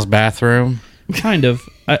 Grandma's bathroom. kind of.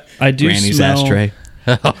 I do Granny's smell... ashtray.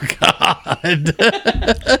 Oh, God.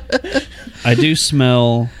 I do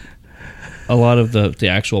smell a lot of the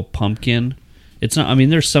actual pumpkin. It's not... I mean,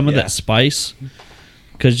 there's some of that spice,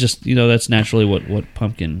 because just, that's naturally what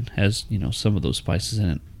pumpkin has, some of those spices in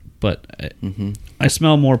it. But I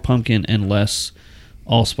smell more pumpkin and less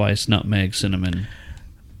allspice, nutmeg, cinnamon.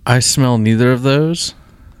 I smell neither of those.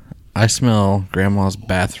 I smell Grandma's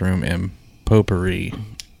bathroom and potpourri.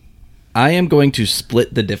 I am going to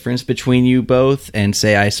split the difference between you both and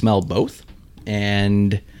say I smell both.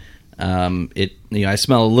 And I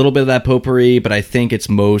smell a little bit of that potpourri, but I think it's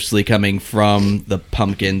mostly coming from the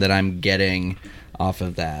pumpkin that I'm getting off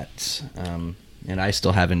of that. And I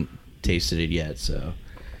still haven't tasted it yet, so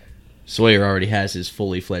Sawyer already has his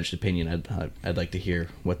fully fledged opinion. I'd like to hear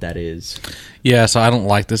what that is. Yeah, so I don't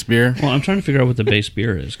like this beer. Well, I'm trying to figure out what the base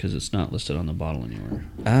beer is because it's not listed on the bottle anywhere.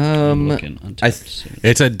 I'm looking Untapped.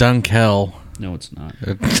 It's a Dunkel. No, it's not.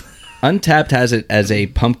 Untapped has it as a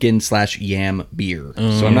pumpkin/yam beer,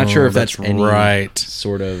 so I'm not sure if that's any right.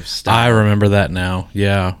 sort of style. I remember that now.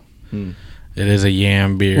 Yeah, It is a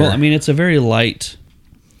yam beer. Well, I mean, it's a very light.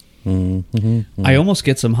 I almost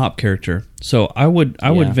get some hop character, so I would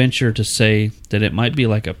venture to say that it might be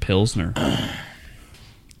like a pilsner,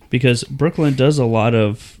 because Brooklyn does a lot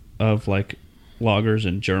of like lagers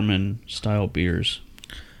and German style beers.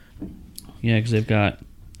 Yeah, because they've got.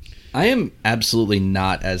 I am absolutely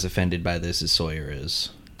not as offended by this as Sawyer is.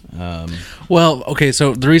 Well, okay,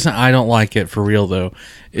 so the reason I don't like it for real though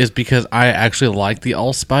is because I actually like the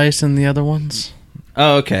allspice in the other ones.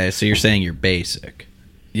 Oh, okay. So you're saying you're basic.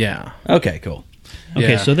 Yeah. Okay, cool.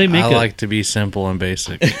 Okay, Yeah, so they make I like to be simple and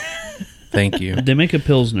basic. Thank you. They make a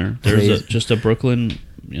pilsner. There's just a Brooklyn,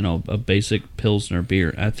 a basic pilsner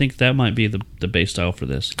beer. I think that might be the base style for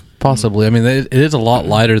this. Possibly. I mean, it is a lot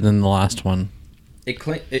lighter than the last one. It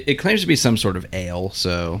claims to be some sort of ale,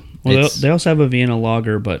 so... Well, they also have a Vienna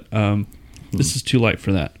lager, but this is too light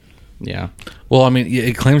for that. Yeah. Well, I mean,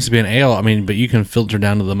 it claims to be an ale. I mean, but you can filter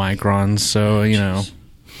down to the microns, so,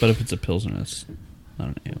 But if it's a pilsner, that's not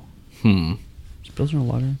an ale. Is Pilsner a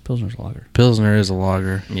lager? Pilsner's a lager. Pilsner is a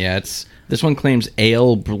lager. Yeah, this one claims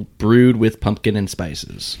ale brewed with pumpkin and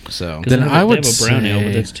spices. So then I would they have a brown say, ale,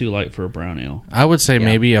 but that's too light for a brown ale. I would say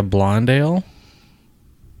maybe a blonde ale,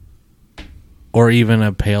 or even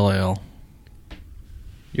a pale ale.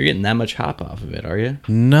 You're getting that much hop off of it, are you?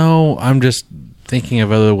 No, I'm just thinking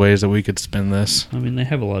of other ways that we could spin this. I mean,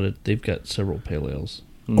 they've got several pale ales.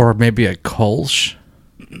 Or maybe a Kolsch.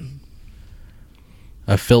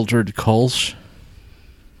 A filtered Kolsch.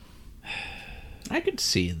 I could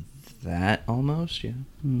see that almost, yeah.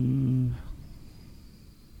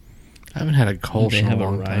 I haven't had a Kolsch in a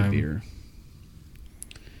long They have a rye time. beer.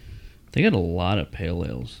 They got a lot of pale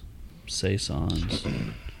ales. Saisons.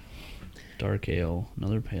 Dark ale.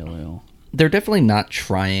 Another pale ale. They're definitely not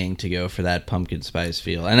trying to go for that pumpkin spice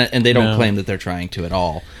feel, and they don't No. claim that they're trying to at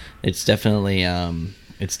all. It's definitely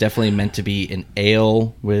meant to be an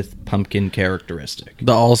ale with pumpkin characteristic.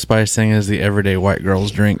 The allspice thing is the everyday white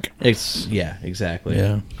girl's drink. Exactly.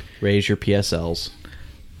 Yeah. Raise your PSLs.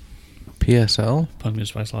 PSL? Pumpkin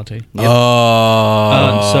spice latte. Yep.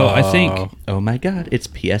 Oh. So I think Oh my god, it's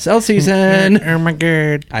PSL season. Oh my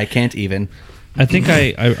god. I can't even.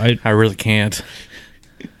 I I really can't.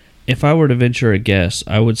 if I were to venture a guess,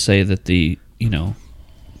 I would say that the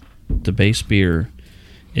base beer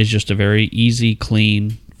is just a very easy,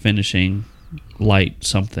 clean finishing, light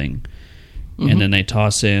something, and then they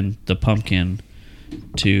toss in the pumpkin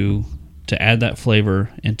to add that flavor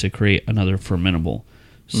and to create another fermentable.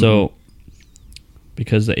 So,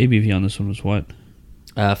 because the ABV on this one was what?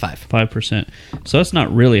 5%. So that's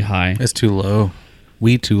not really high. It's too low.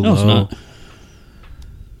 Too No, low. it's not.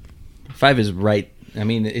 5 is right. I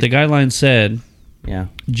mean, The guideline said yeah.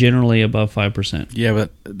 generally above 5%. Yeah,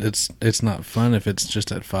 but it's not fun if it's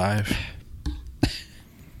just at 5.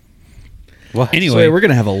 What? Anyway, So we're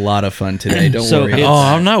gonna have a lot of fun today. Don't So worry. it's- Oh,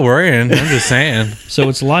 I'm not worrying. I'm just saying. So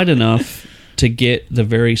it's light enough to get the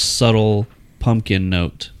very subtle pumpkin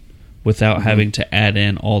note without having to add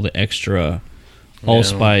in all the extra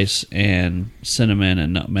allspice and cinnamon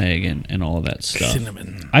and nutmeg and all of that stuff.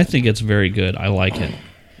 Cinnamon. I think it's very good. I like it.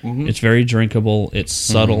 It's very drinkable. It's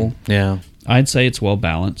subtle. Yeah. I'd say it's well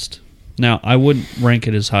balanced. Now, I wouldn't rank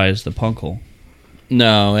it as high as the Punkel.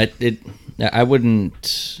 No, I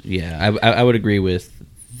wouldn't. Yeah, I would agree with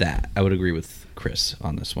that. I would agree with Chris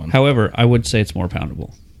on this one. However, I would say it's more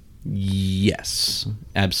poundable. Yes,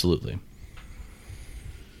 absolutely.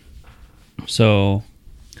 So,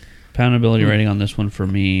 poundability rating on this one for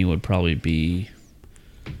me would probably be...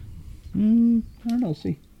 I don't know.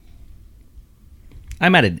 See.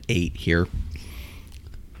 I'm at an 8 here.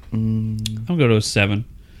 I'll go to a 7.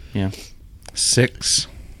 Yeah. 6.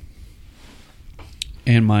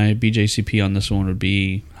 And my BJCP on this one would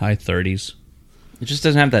be high 30s. It just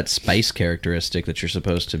doesn't have that spice characteristic that you're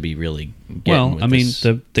supposed to be really getting. Well, with I mean, this.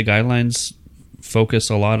 the guidelines focus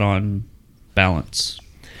a lot on balance.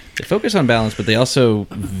 They focus on balance, but they also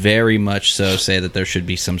very much so say that there should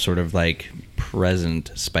be some sort of like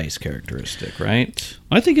present spice characteristic, right?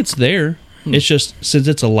 I think it's there. It's just, since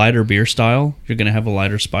it's a lighter beer style, you're going to have a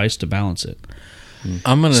lighter spice to balance it.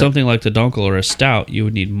 Something like the Dunkel or a stout, you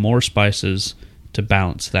would need more spices to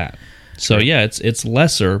balance that. So yeah, it's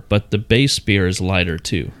lesser, but the base beer is lighter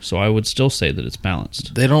too. So I would still say that it's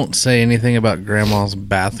balanced. They don't say anything about grandma's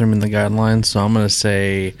bathroom in the guidelines, so I'm going to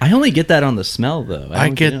say... I only get that on the smell, though. I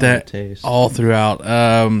get that all throughout.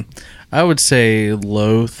 I would say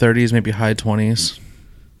low 30s, maybe high 20s.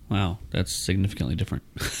 Wow, that's significantly different.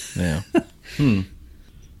 Yeah.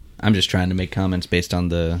 I'm just trying to make comments based on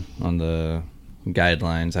the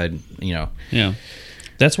guidelines. Yeah.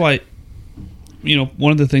 That's why,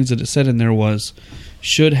 one of the things that it said in there was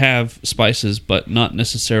should have spices, but not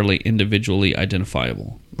necessarily individually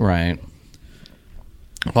identifiable. Right.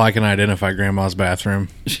 Well, I can identify grandma's bathroom.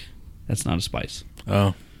 That's not a spice.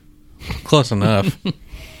 Oh. Close enough.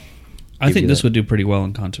 I think this would do pretty well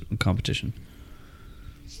in competition.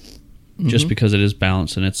 Just because it is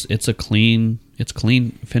balanced and it's clean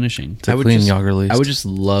finishing. It's a clean Jagerlist. I would just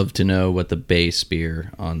love to know what the base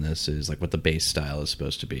beer on this is, like what the base style is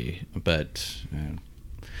supposed to be. But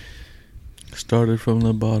started from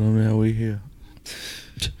the bottom, now we here.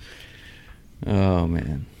 Oh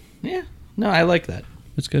man, yeah. No, I like that.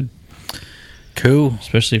 It's good. Cool.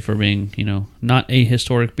 Especially for being, not a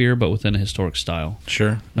historic beer, but within a historic style.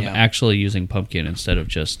 Sure. Of actually using pumpkin instead of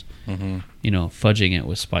just, fudging it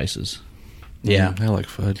with spices. Yeah. I like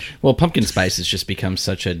fudge. Well, pumpkin spice has just become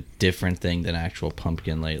such a different thing than actual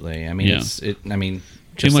pumpkin lately. I mean,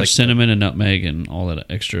 too much cinnamon and nutmeg and all that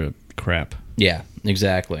extra crap. Yeah,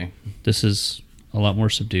 exactly. This is a lot more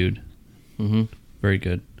subdued. Mm-hmm. Very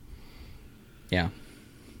good. Yeah,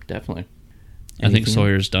 definitely. I think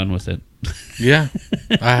Sawyer's done with it. Yeah,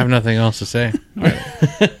 I have nothing else to say. Well,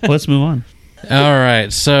 let's move on. All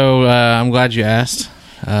right, so I'm glad you asked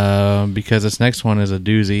because this next one is a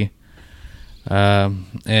doozy.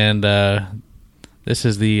 And this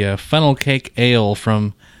is the Funnel Cake Ale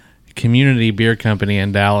from Community Beer Company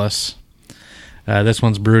in Dallas. This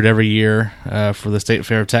one's brewed every year for the State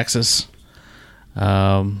Fair of Texas.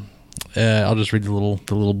 I'll just read the little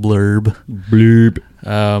blurb.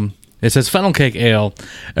 It says Funnel Cake Ale,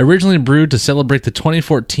 originally brewed to celebrate the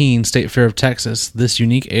 2014 State Fair of Texas. This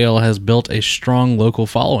unique ale has built a strong local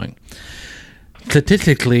following.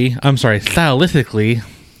 Stylistically,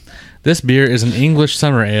 this beer is an English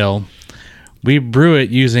summer ale. We brew it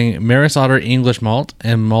using Maris Otter English malt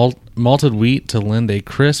and malted wheat to lend a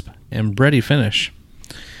crisp and bready finish.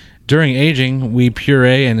 During aging, we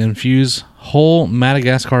puree and infuse whole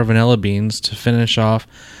Madagascar vanilla beans to finish off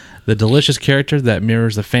the delicious character that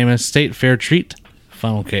mirrors the famous State Fair treat,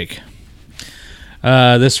 funnel cake.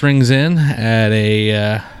 This rings in at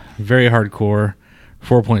a very hardcore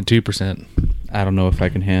 4.2%. I don't know if I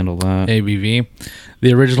can handle that. ABV.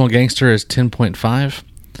 The original gangster is 10.5.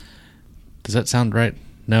 Does that sound right?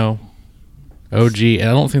 No. OG. I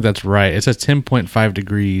don't think that's right. It says 10.5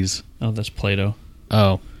 degrees. Oh, that's Play-Doh.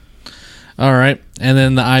 Oh. All right. And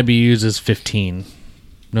then the IBUs is 15.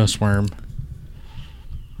 No swerm.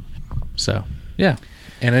 So, yeah.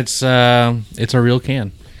 And it's a real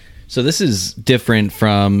can. So this is different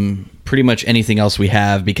from pretty much anything else we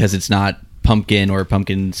have because it's not pumpkin or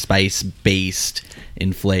pumpkin spice based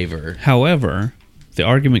in flavor. However, the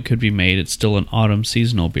argument could be made it's still an autumn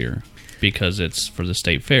seasonal beer because it's for the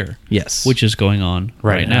state fair. Yes, which is going on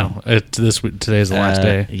right now. Today's the last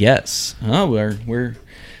day. Yes. Oh, we're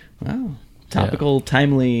topical,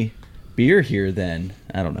 timely beer here. Then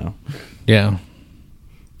I don't know. Yeah.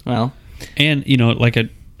 Well, and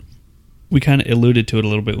we kind of alluded to it a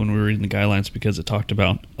little bit when we were reading the guidelines because it talked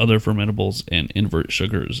about other fermentables and invert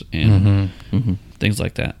sugars and things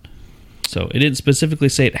like that. So it didn't specifically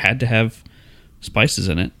say it had to have spices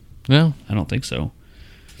in it. No, I don't think so.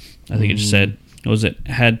 I think it just said it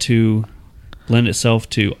had to lend itself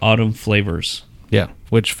to autumn flavors. Yeah,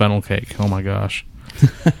 which funnel cake? Oh my gosh!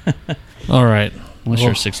 All right, unless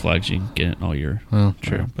you're Six Flags, you can get it all year. Well,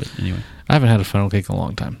 true. But anyway, I haven't had a funnel cake in a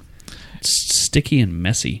long time. It's sticky and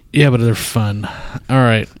messy. Yeah, but they're fun. All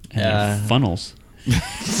right, funnels.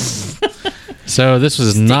 So this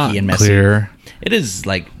was not clear. It is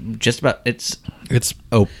like just about. It's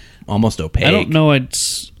almost opaque. I don't know.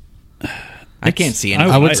 I can't see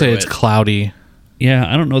anything. I would say it's cloudy. Yeah,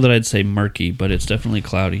 I don't know that I'd say murky, but it's definitely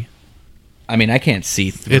cloudy. I mean, I can't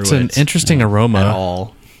see through it. It's an interesting aroma at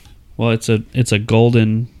all. Well, it's a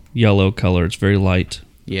golden yellow color. It's very light.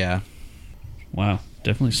 Yeah. Wow.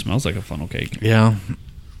 Definitely smells like a funnel cake. Yeah.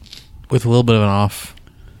 With a little bit of an off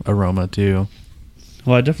aroma, too.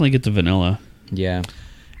 Well, I definitely get the vanilla. Yeah.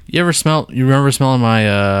 You remember smelling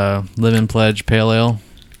my Live in Pledge Pale Ale?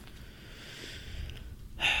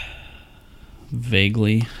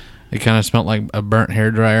 Vaguely. It kind of smelled like a burnt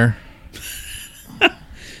hairdryer.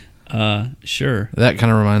 Sure. That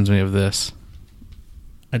kind of reminds me of this.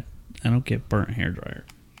 I don't get burnt hairdryer.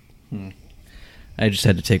 I just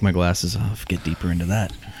had to take my glasses off, get deeper into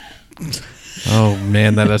that. Oh,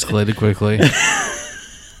 man, that escalated quickly.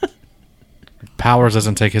 Powers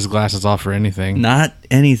doesn't take his glasses off for anything. Not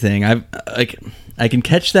anything. I can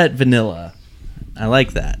catch that vanilla. I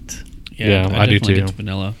like that. Yeah, I do definitely too. Get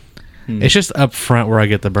vanilla. It's just up front where I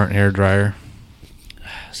get the burnt hairdryer.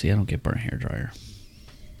 See, I don't get burnt hairdryer.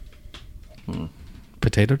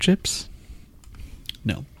 Potato chips?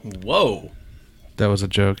 No. Whoa. That was a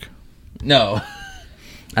joke. No.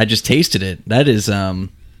 I just tasted it. That is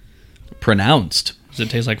pronounced. Does it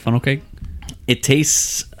taste like funnel cake? It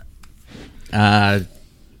tastes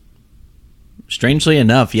strangely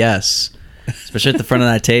enough, yes. Especially at the front of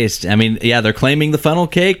that taste. I mean, yeah, they're claiming the funnel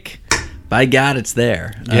cake. By God, it's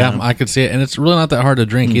there. Yeah, I could see it. And it's really not that hard to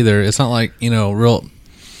drink either. It's not like, real,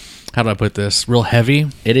 how do I put this? Real heavy.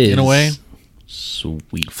 It is. In a way.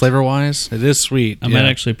 Sweet. Flavor-wise, it is sweet. I might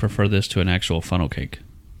actually prefer this to an actual funnel cake.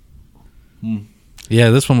 Yeah,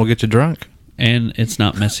 this one will get you drunk. And it's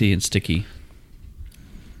not messy and sticky.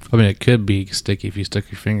 I mean, it could be sticky if you stick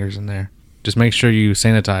your fingers in there. Just make sure you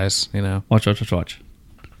sanitize, Watch.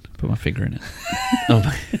 Put my finger in it. Oh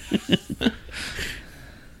my.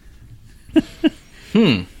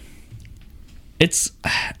 It's,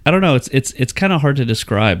 I don't know. It's kind of hard to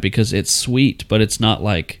describe because it's sweet, but it's not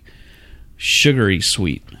like sugary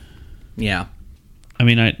sweet. Yeah. I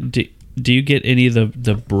mean, do you get any of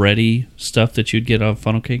the bready stuff that you'd get on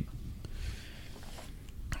funnel cake?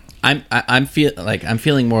 I'm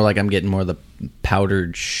feeling more like I'm getting more of the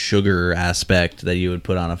powdered sugar aspect that you would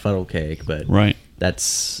put on a funnel cake, but Right.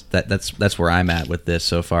 That's where I'm at with this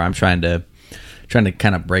so far. I'm trying to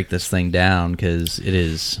kind of break this thing down because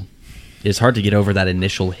it's hard to get over that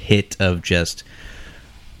initial hit of just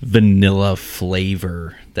vanilla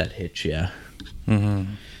flavor that hits you. Mm-hmm.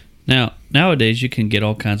 Now, nowadays you can get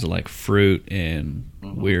all kinds of like fruit and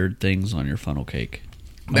weird things on your funnel cake.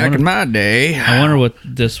 Back in my day, I wonder what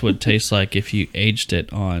this would taste like if you aged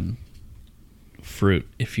it on fruit.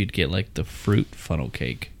 If you'd get like the fruit funnel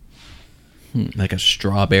cake, like a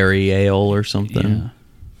strawberry ale or something.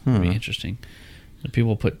 yeah, it'd be interesting. And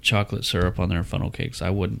people put chocolate syrup on their funnel cakes.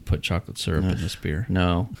 I wouldn't put chocolate syrup in this beer.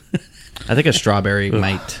 No, I think a strawberry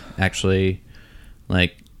might actually,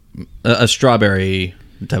 like a strawberry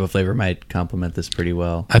type of flavor might complement this pretty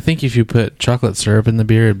well. I think if you put chocolate syrup in the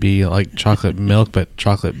beer, it'd be like chocolate milk, but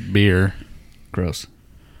chocolate beer. Gross.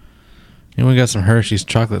 We got some Hershey's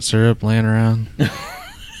chocolate syrup laying around.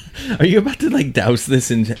 Are you about to like douse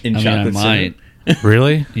this in chocolate I syrup? might.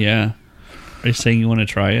 Really? Yeah. Are you saying you want to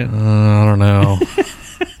try it? I don't know.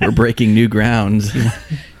 We're breaking new grounds.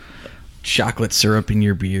 Chocolate syrup in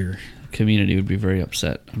your beer. Community would be very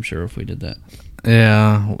upset, I'm sure, if we did that.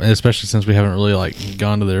 Yeah, especially since we haven't really like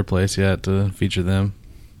gone to their place yet to feature them.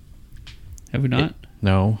 Have we not?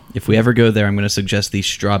 No. If we ever go there, I'm going to suggest the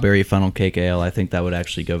strawberry funnel cake ale. I think that would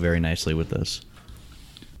actually go very nicely with this.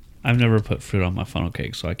 I've never put fruit on my funnel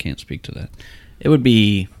cake, so I can't speak to that. It would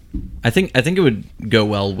be... I think it would go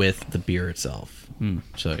well with the beer itself.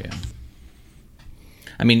 So, yeah.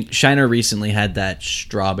 I mean, Shiner recently had that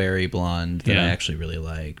strawberry blonde that I actually really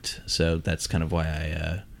liked. So that's kind of why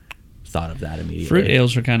I thought of that immediately. Fruit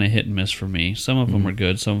ales are kind of hit and miss for me. Some of them are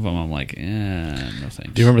good. Some of them I'm like, no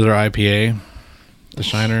thanks. Do you remember their IPA? The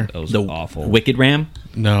Shiner? That was the awful. Wicked Ram?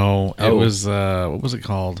 No, it Oh. was what was it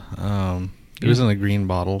called? It was in a green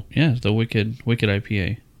bottle. Yeah, the Wicked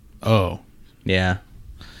IPA. Oh, Yeah.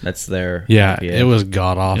 That's their yeah, IPA. it was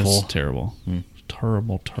god awful. It's terrible.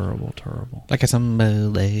 Terrible. Like a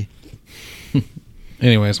somebody.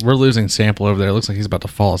 Anyways, we're losing Sample over there. It looks like he's about to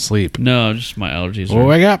fall asleep. No, just my allergies. Oh,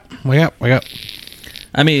 wake up!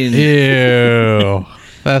 I mean... Ew,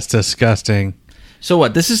 that's disgusting. So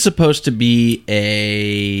what? This is supposed to be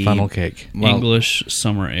a... Funnel cake. Well, English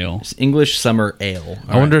summer ale. English summer ale.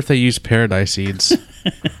 I wonder if they use paradise seeds.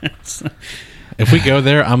 If we go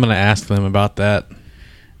there, I'm going to ask them about that.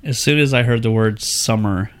 As soon as I heard the word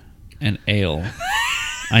summer and ale,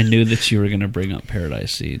 I knew that you were going to bring up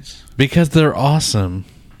paradise seeds. Because they're awesome.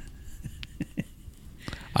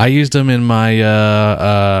 I used them in my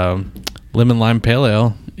lemon lime pale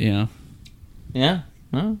ale. Yeah. Yeah.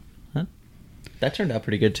 Well, that turned out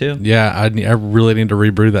pretty good too. Yeah, I really need to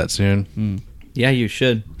rebrew that soon. Yeah, you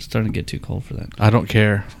should. It's starting to get too cold for that. I don't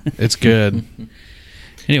care. It's good.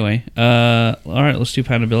 Anyway, all right, let's do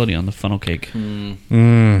poundability on the funnel cake. I'm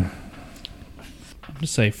going to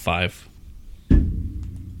say 5.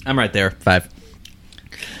 I'm right there. 5.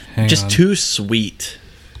 Hang Just on. too sweet.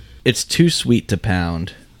 It's too sweet to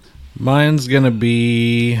pound. Mine's going to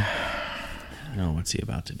be... Oh, what's he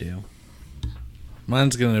about to do?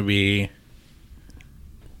 Mine's going to be...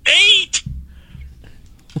 8!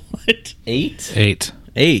 What? 8? 8.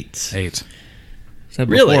 8. 8. Is that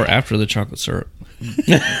Really? before or after the chocolate syrup?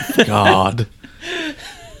 God.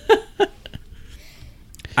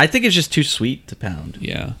 I think it's just too sweet to pound.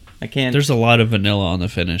 Yeah. I can't. There's a lot of vanilla on the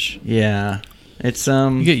finish. Yeah. It's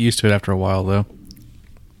You get used to it after a while, though.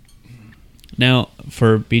 Now,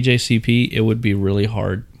 for BJCP, it would be really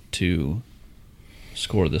hard to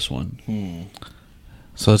score this one.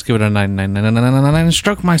 So let's give it a 9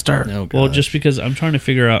 Stroke Meister. Oh, Well, gosh. just because I'm trying to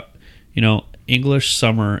figure out, English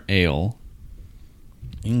summer ale.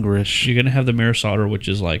 English. You're going to have the Marisauder, which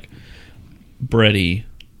is like bready.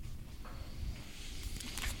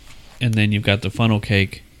 And then you've got the funnel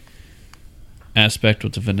cake aspect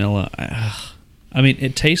with the vanilla. I mean,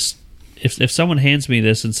 it tastes... If someone hands me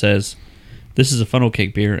this and says, this is a funnel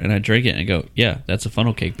cake beer, and I drink it and I go, yeah, that's a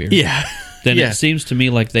funnel cake beer. Yeah. Then Yeah. it seems to me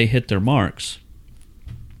like they hit their marks.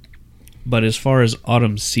 But as far as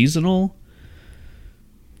autumn seasonal,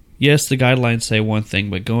 yes, the guidelines say one thing,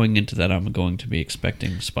 but going into that, I'm going to be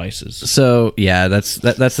expecting spices. So, yeah, that's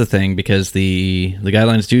the thing, because the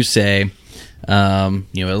guidelines do say...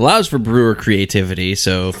 it allows for brewer creativity,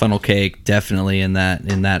 so funnel cake definitely in that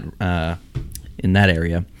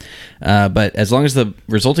area. But as long as the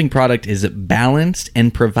resulting product is balanced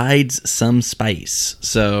and provides some spice,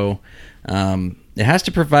 so it has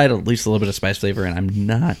to provide at least a little bit of spice flavor, and I'm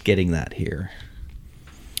not getting that here.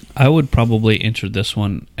 I would probably enter this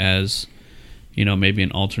one as, maybe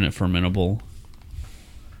an alternate fermentable.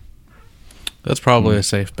 That's probably a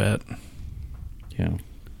safe bet. Yeah.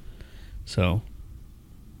 So,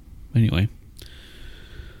 anyway.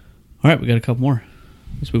 All right, we got a couple more.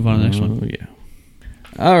 Let's move on to the next one. Oh, yeah.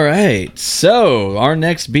 All right. So, our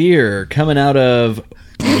next beer coming out of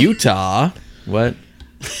Utah. What?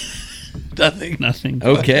 Nothing.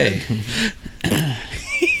 Okay.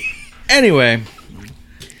 Anyway.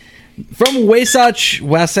 From Wasatch.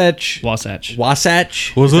 Wasatch. Wasatch?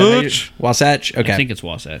 Wasatch? Wasatch? Okay. I think it's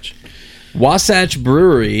Wasatch. Wasatch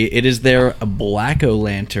Brewery. It is their Black O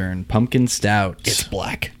Lantern Pumpkin Stout. It's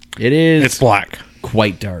black. It is. It's black.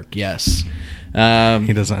 Quite dark, yes.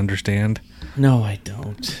 He doesn't understand. No, I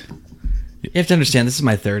don't. You have to understand, this is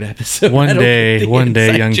my third episode. One I don't day, get the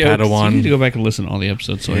young inside jokes. You need to Padawan. go back and listen to all the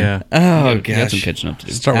episodes. So Yeah. Oh, you got some gosh. catching up to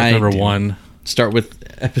do. Start with I number do. 1. Start with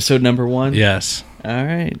episode number 1? Yes. All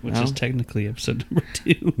right. Which well, is technically episode number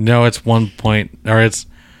 2. No, it's 1 point, or it's,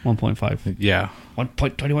 1.5. yeah.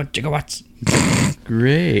 1.21 gigawatts.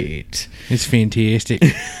 great. It's fantastic. No,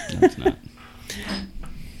 it's not.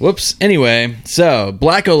 Whoops. Anyway, so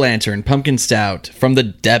Black O Lantern Pumpkin Stout from the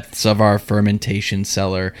depths of our fermentation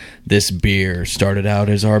cellar. This beer started out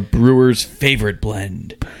as our brewer's favorite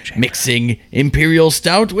blend, mixing Imperial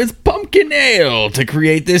Stout with pumpkin ale to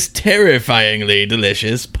create this terrifyingly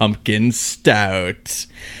delicious pumpkin stout.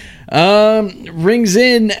 Rings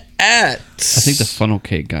in at... I think the funnel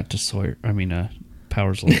cake got to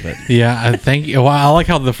Powers a little bit. Yeah, I think. Well, I like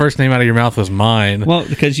how the first name out of your mouth was mine. Well,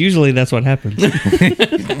 because usually that's what happens.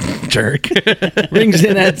 Jerk. Rings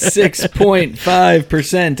in at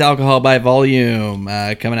 6.5% alcohol by volume,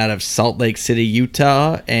 coming out of Salt Lake City,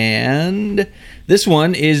 Utah. And this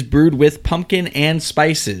one is brewed with pumpkin and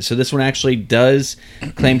spices. So this one actually does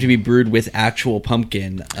claim to be brewed with actual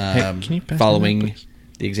pumpkin, can you pass me following that, please?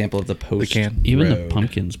 the example of the post. can. Even the road.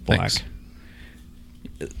 pumpkin's black. Thanks.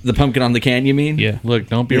 The pumpkin on the can, you mean? Yeah, Look,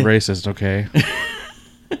 don't be Yeah. racist, okay?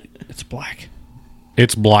 it's black.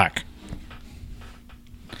 It's black.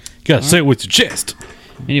 Gotta say it with your chest.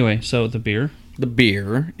 Anyway, so the beer. The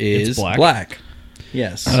beer is It's black. black.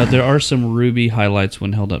 Yes. There are some ruby highlights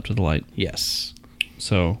when held up to the light. Yes.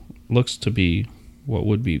 So, looks to be what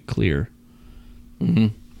would be clear.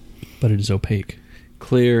 Mhm. But it is opaque.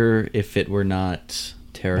 Clear if it were not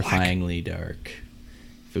terrifyingly dark.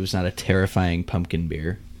 If it was not a terrifying pumpkin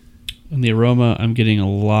beer. And the aroma, I'm getting a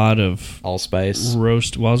lot of Allspice.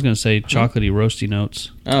 roast. Well, I was going to say chocolatey, roasty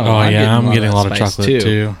notes. Oh, yeah, I'm getting a lot of spice, chocolate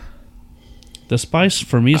too. The spice,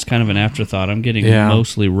 for me, is kind of an afterthought. I'm getting Yeah.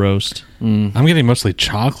 mostly roast. I'm getting mostly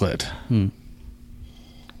chocolate. Hmm.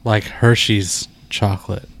 Like Hershey's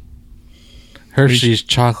chocolate. Hershey's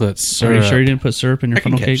chocolate Are syrup. you sure you didn't put syrup in your I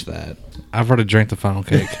can funnel catch cake? that. I've already drank the funnel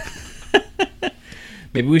cake.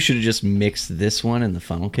 Maybe we should have just mixed this one and the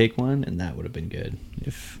funnel cake one, and that would have been good.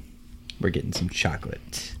 If we're getting some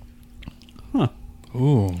chocolate. Huh.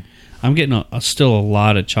 Ooh. I'm getting still a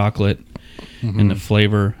lot of chocolate in the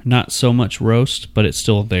flavor. Not so much roast, but it's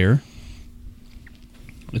still there.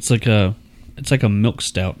 It's like a milk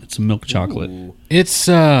stout. It's a milk chocolate. Ooh. It's,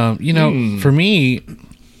 for me,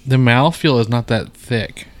 The mouthfeel is not that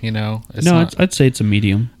thick, It's no, not, I'd say it's a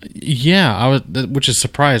medium. yeah, which is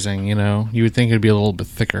surprising, You would think it'd be a little bit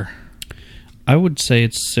thicker. I would say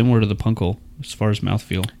it's similar to the Punkel as far as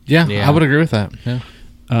mouthfeel. Yeah, Yeah. I would agree with that. Yeah.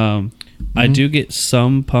 I do get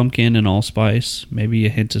some pumpkin and allspice, maybe a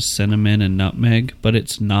hint of cinnamon and nutmeg, but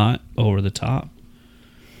it's not over the top.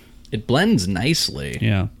 It blends nicely.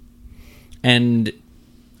 Yeah. And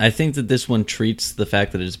I think that this one treats the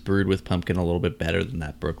fact that it's brewed with pumpkin a little bit better than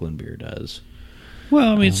that Brooklyn beer does.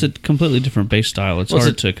 Well, I mean, it's a completely different base style. It's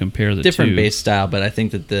hard to compare the different two. base style, but I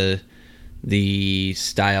think that the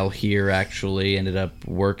style here actually ended up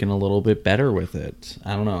working a little bit better with it.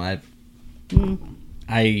 I don't know.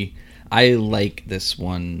 I like this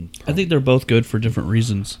one. I think they're both good for different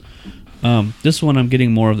reasons. This one, I'm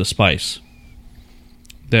getting more of the spice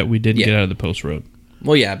that we didn't get out of the Post Road.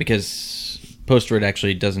 Well, yeah, because Post Road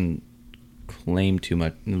actually doesn't claim too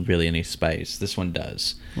much, really, any spice. This one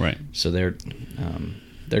does. Right. So they're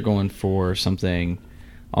going for something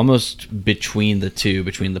almost between the two,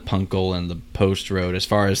 between the Punkel and the Post Road, as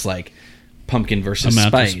far as like pumpkin versus amount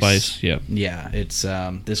spice. of spice. Yeah. Yeah, it's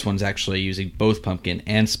this one's actually using both pumpkin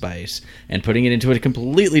and spice and putting it into a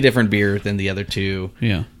completely different beer than the other two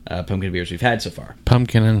pumpkin beers we've had so far.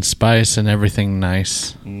 Pumpkin and spice and everything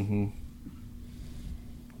nice. Mm-hmm.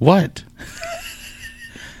 What?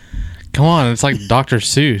 Come on, it's like Dr.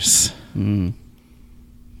 Seuss. Mm.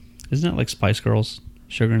 Isn't that like Spice Girls?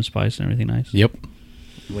 Sugar and spice and everything nice? Yep.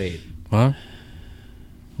 Wait. What?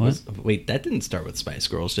 Wait, that didn't start with Spice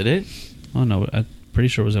Girls, did it? Oh, no. I'm pretty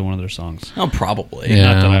sure it was in one of their songs. Oh, probably.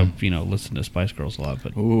 Yeah. Not that I, listen to Spice Girls a lot,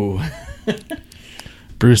 but... Ooh.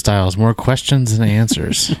 Brew Styles, more questions than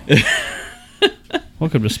answers.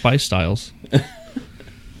 Welcome to Spice Styles.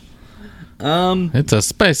 It's a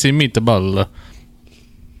spicy meatball.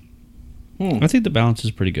 I think the balance is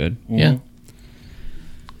pretty good. Yeah.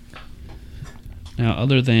 Now,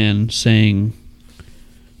 other than saying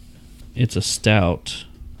it's a stout,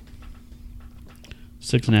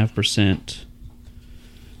 6.5%,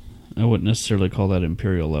 I wouldn't necessarily call that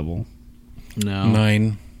imperial level. No.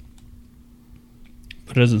 9.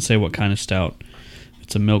 But it doesn't say what kind of stout.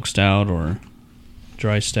 It's a milk stout or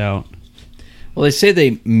dry stout. Well, they say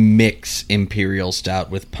they mix imperial stout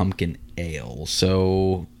with pumpkin ale,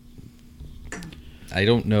 so I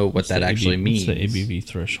don't know what that actually means. What's the ABV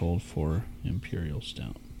threshold for imperial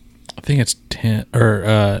stout? I think it's 10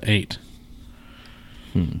 or 8.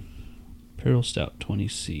 Imperial stout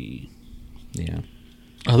 20C. Yeah.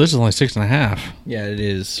 Oh, this is only 6.5. Yeah, it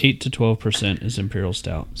is. 8 to 12% is imperial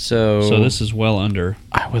stout. So this is well under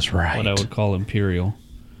I was right. what I would call imperial.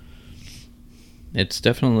 it's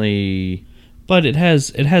definitely... But it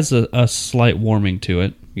has a slight warming to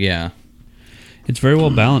it. Yeah. It's very well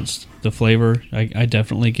balanced. The flavor, I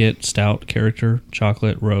definitely get stout character,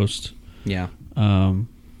 chocolate, roast. Yeah.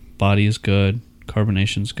 Body is good.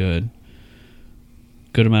 Carbonation's good.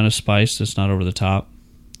 Good amount of spice that's not over the top.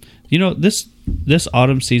 This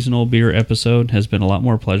autumn seasonal beer episode has been a lot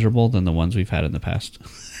more pleasurable than the ones we've had in the past.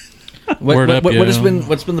 What's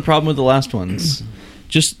been the problem with the last ones?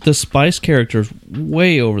 Just the spice character is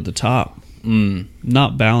way over the top.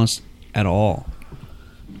 Not balanced at all.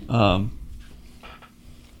 The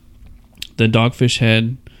Dogfish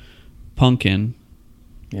Head Pumpkin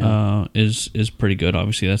is pretty good.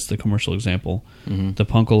 Obviously, that's the commercial example. Mm-hmm. The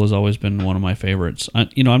Punkel has always been one of my favorites. I'm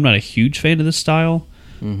not a huge fan of this style,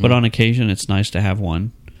 but on occasion it's nice to have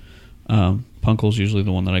one. Punkel's usually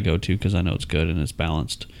the one that I go to because I know it's good and it's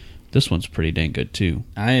balanced. This one's pretty dang good too.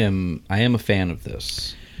 I am a fan of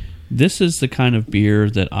this. This is the kind of beer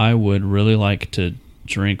that I would really like to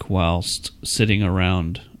drink whilst sitting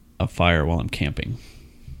around a fire while I'm camping.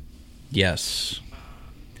 Yes.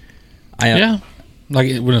 Yeah.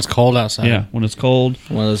 Like when it's cold outside. Yeah, when it's cold.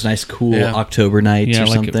 One of those nice, cool October nights or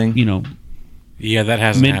something. Yeah, that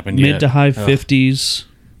hasn't happened yet. Mid to high 50s.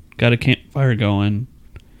 Got a campfire going.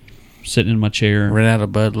 Sitting in my chair. Ran out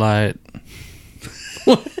of Bud Light.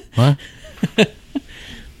 What?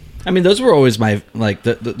 I mean, those were always my,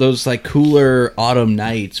 those cooler autumn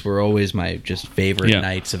nights were always my just favorite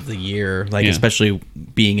nights of the year. Especially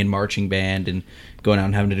being in marching band and going out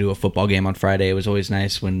and having to do a football game on Friday. It was always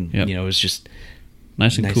nice when, it was just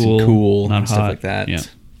nice and cool, not and stuff hot. like that.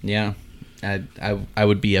 Yeah. I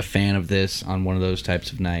would be a fan of this on one of those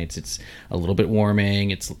types of nights. It's a little bit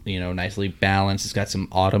warming. It's, nicely balanced. It's got some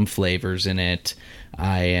autumn flavors in it.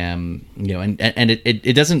 I am, and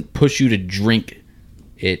it doesn't push you to drink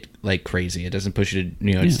it like crazy. It doesn't push you to,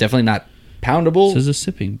 it's definitely not poundable. This is a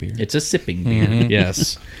sipping beer. It's a sipping beer.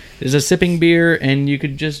 Yes. It's a sipping beer, and you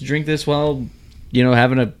could just drink this while,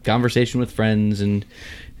 having a conversation with friends and,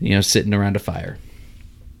 sitting around a fire.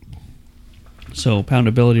 So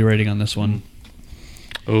poundability rating on this one.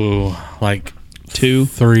 Ooh, like 2,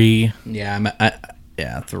 3. Yeah, 3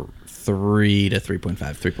 to 3.5.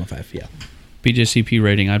 3.5, yeah. BJCP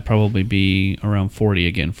rating, I'd probably be around 40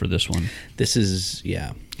 again for this one. This is,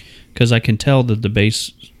 yeah. Because I can tell that the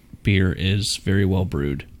base beer is very well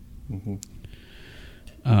brewed. Mm-hmm.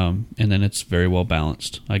 And then it's very well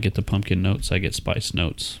balanced. I get the pumpkin notes. I get spice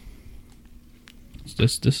notes.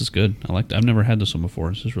 This is good. I like that. I've never had this one before.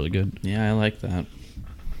 This is really good. Yeah, I like that.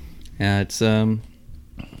 Yeah, it's,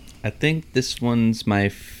 I think this one's my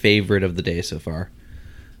favorite of the day so far.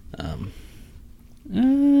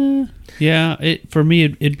 Yeah, for me,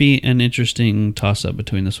 it'd be an interesting toss-up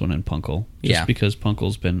between this one and Punkel. Just because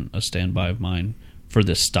Punkel's been a standby of mine for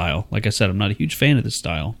this style. Like I said, I'm not a huge fan of this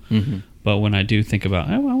style. Mm-hmm. But when I do think about,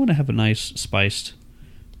 I want to have a nice spiced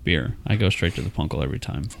beer, I go straight to the Punkel every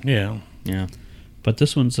time. Yeah. Yeah. But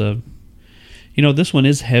this one's this one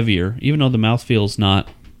is heavier, even though the mouthfeel's not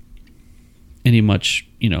any much,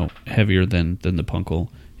 heavier than the Punkel.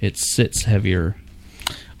 It sits heavier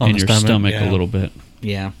in your stomach a little bit.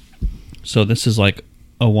 Yeah. So this is like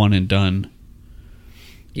a one and done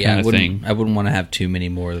kind of thing. I wouldn't want to have too many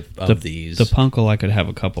more of these. The Punkel I could have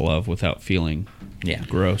a couple of without feeling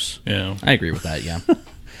gross. Yeah. I agree with that, yeah.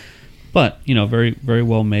 But, very, very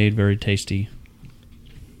well made, very tasty.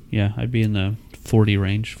 Yeah, I'd be in the 40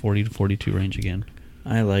 range, 40 to 42 range again.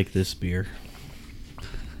 I like this beer.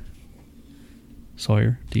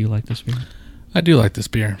 Sawyer, do you like this beer? I do like this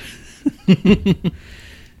beer.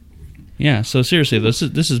 Yeah, so seriously, this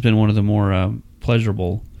has been one of the more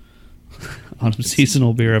pleasurable autumn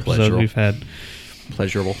seasonal beer episodes we've had.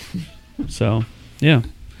 Pleasurable. So, yeah.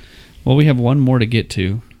 Well, we have one more to get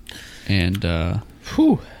to, and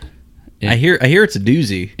Whew. I hear it's a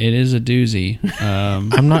doozy. It is a doozy.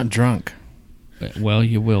 I'm not drunk. Well,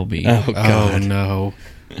 you will be. Oh, God. Oh, no.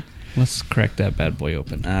 Let's crack that bad boy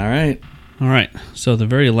open. All right. All right. So the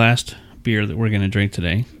very last beer that we're going to drink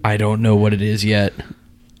today. I don't know what it is yet.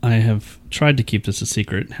 I have tried to keep this a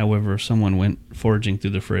secret. However, if someone went foraging through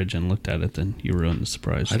the fridge and looked at it, then you ruined the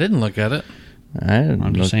surprise. I didn't look at it.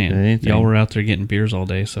 I'm just saying. Y'all were out there getting beers all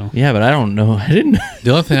day, so. Yeah, but I don't know. I didn't. The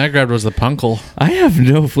only thing I grabbed was the Punkel. I have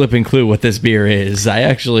no flipping clue what this beer is. I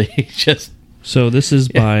actually just. So this is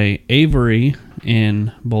by Avery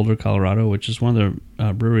in Boulder, Colorado, which is one of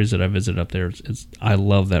the breweries that I visited up there. I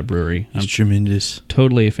love that brewery. It's tremendous.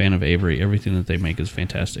 Totally a fan of Avery. Everything that they make is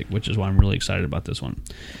fantastic, which is why I'm really excited about this one.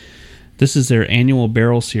 This is their annual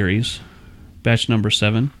barrel series, batch number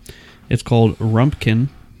 7. It's called Rumpkin.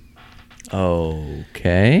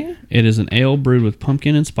 Okay. It is an ale brewed with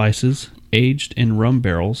pumpkin and spices, aged in rum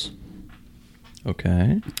barrels.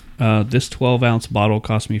 Okay. This 12-ounce bottle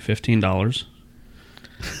cost me $15.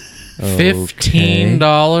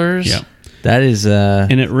 $15? Yeah. That is...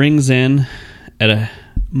 And it rings in at a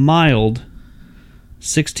mild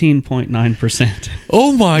 16.9%.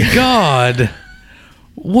 Oh, my God.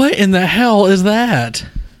 What in the hell is that?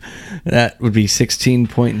 That would be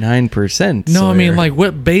 16.9%. No, I mean, like,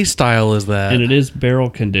 what base style is that? And it is barrel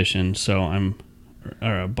conditioned,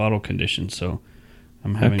 or bottle conditioned, so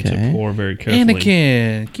I'm having to pour very carefully.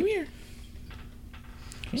 Anakin, come here.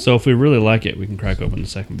 So if we really like it, we can crack open the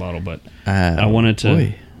second bottle. But I wanted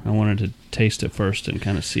to taste it first and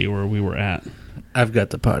kind of see where we were at. I've got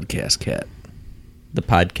the podcast cat. The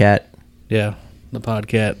podcat? Yeah, the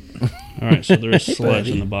podcat. All right, so there's sludge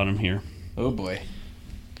in the bottom here. Oh, boy.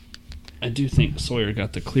 I do think Sawyer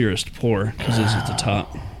got the clearest pour because it's at the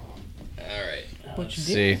top. All right. Let's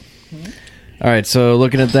see. All right, so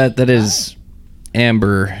looking at that is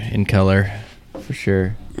amber in color for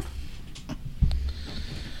sure.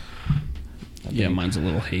 Yeah, mine's a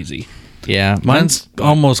little hazy. Yeah, mine's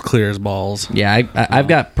almost clear as balls. Yeah, I've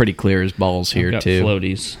got pretty clear as balls here I've got too.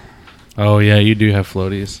 Floaties. Oh yeah, you do have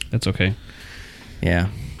floaties. That's okay. Yeah.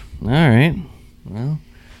 All right. Well.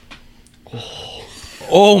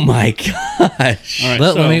 Oh my gosh! All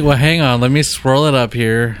right, hang on. Let me swirl it up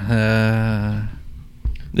here.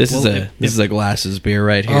 This is a glasses beer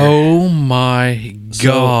right here. Oh my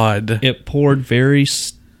God! It poured very.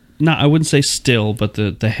 I wouldn't say still, but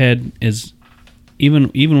the head is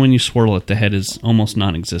even when you swirl it, the head is almost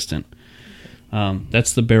non-existent.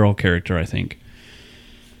 That's the barrel character, I think.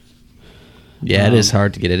 Yeah, it is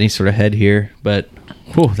hard to get any sort of head here, but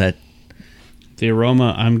the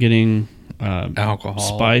aroma I'm getting alcohol,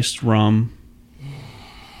 spiced rum.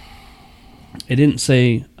 It didn't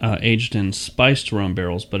say aged in spiced rum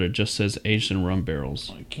barrels, but it just says aged in rum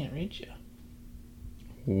barrels. I can't read you.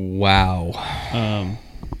 Wow. I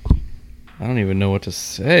don't even know what to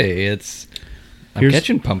say. I'm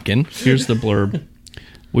catching pumpkin. Here's the blurb.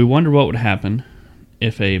 We wonder what would happen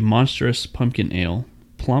if a monstrous pumpkin ale,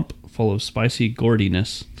 plump, full of spicy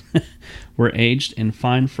gordiness, were aged in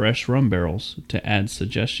fine, fresh rum barrels to add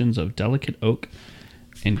suggestions of delicate oak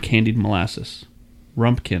and candied molasses.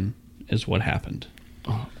 Rumpkin is what happened.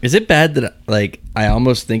 Is it bad that I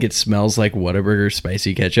almost think it smells like Whataburger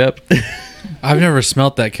spicy ketchup? I've never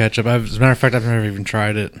smelt that ketchup. As a matter of fact, I've never even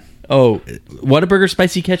tried it. Oh, Whataburger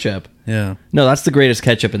spicy ketchup. Yeah. No, that's the greatest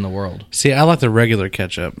ketchup in the world. See, I like the regular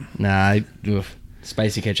ketchup. Nah,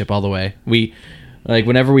 spicy ketchup all the way. We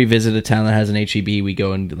whenever we visit a town that has an HEB, we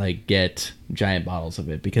go and get giant bottles of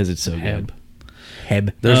it because it's so good.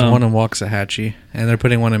 Heb. There's one in Waxahachie, and they're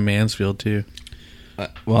putting one in Mansfield too.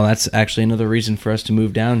 Well, that's actually another reason for us to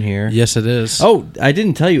move down here. Yes, it is. Oh, I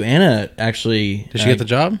didn't tell you. Anna actually did she get the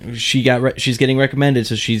job? She's getting recommended,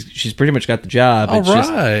 so she's pretty much got the job. All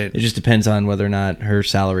right. It just depends on whether or not her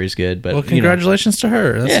salary is good. But well, congratulations to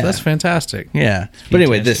her. That's fantastic. Yeah. But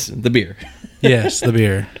anyway, the beer. Yes, the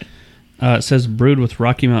beer. It says brewed with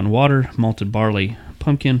Rocky Mountain water, malted barley,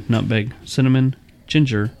 pumpkin, nutmeg, cinnamon,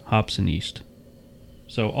 ginger, hops, and yeast.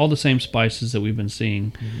 So all the same spices that we've been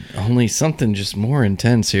seeing. Only something just more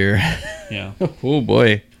intense here. Yeah. Oh,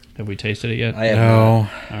 boy. Have we tasted it yet? I have No.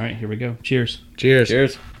 All right, here we go. Cheers. Cheers.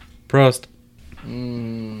 Cheers. Prost.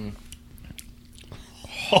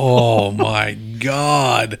 Oh, my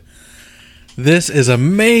God. This is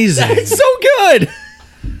amazing. It's so good.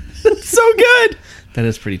 It's so good. That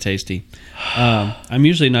is pretty tasty. I'm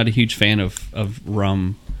usually not a huge fan of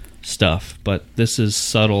rum stuff, but this is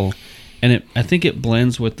subtle, and I think it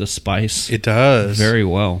blends with the spice. It does. Very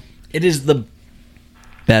well. It is the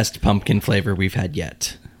best pumpkin flavor we've had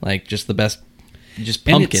yet. Just the best, just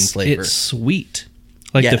pumpkin flavor. It's sweet.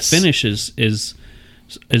 The Yes. finish is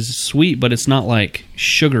sweet, but it's not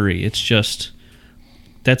sugary. It's just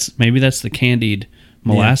maybe that's the candied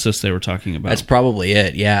molasses they were talking about. That's probably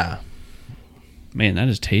it. Yeah. Man, that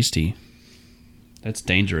is tasty. That's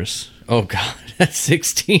dangerous. Oh God, that's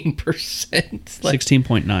 16%.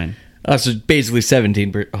 16.9. Oh, so basically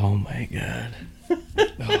 17%. Oh my God.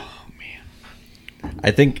 Oh man.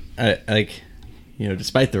 I think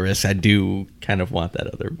despite the risk, I do kind of want that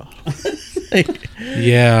other bottle.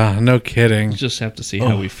 Yeah, no kidding. We'll just have to see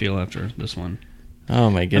how we feel after this one. Oh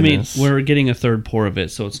my goodness. I mean, we're getting a third pour of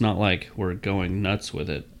it, so it's not like we're going nuts with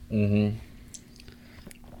it. Mm-hmm.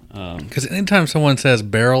 Because anytime someone says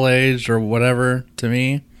barrel aged or whatever to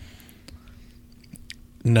me,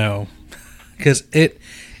 no, because it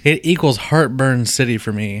equals heartburn city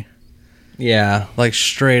for me. Yeah.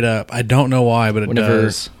 Straight up. I don't know why, but it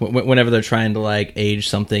does. Whenever they're trying to age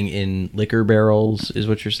something in liquor barrels, is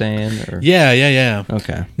what you're saying? Or? Yeah.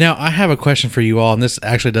 Okay. Now I have a question for you all, and this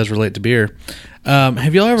actually does relate to beer.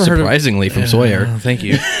 Have y'all ever surprisingly heard from Sawyer? Thank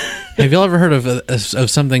you. Have y'all ever heard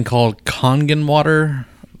of something called Kangen water?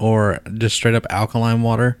 Or just straight up alkaline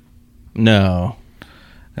water? No.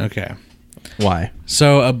 Okay. Why?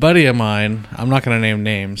 So a buddy of mine, I'm not going to name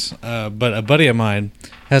names, but a buddy of mine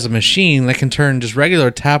has a machine that can turn just regular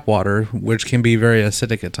tap water, which can be very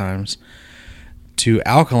acidic at times, to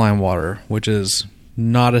alkaline water, which is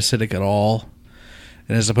not acidic at all,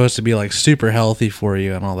 and is supposed to be super healthy for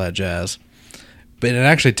you and all that jazz. But it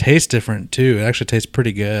actually tastes different too. It actually tastes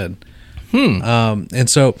pretty good. And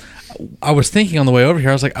so I was thinking on the way over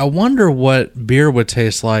here, I was like, I wonder what beer would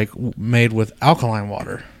taste like made with alkaline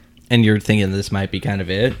water. And you're thinking this might be kind of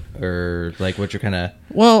it? Or what you're kind of...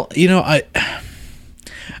 Well, I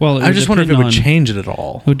just wonder if it would change it at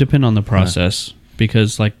all. It would depend on the process.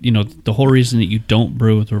 Because, the whole reason that you don't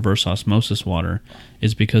brew with reverse osmosis water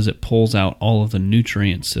is because it pulls out all of the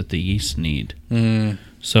nutrients that the yeast need.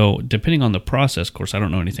 So, depending on the process, of course, I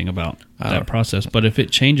don't know anything about that process, but if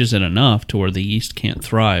it changes it enough to where the yeast can't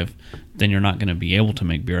thrive, then you're not going to be able to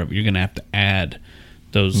make beer. You're going to have to add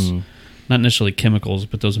those, not necessarily chemicals,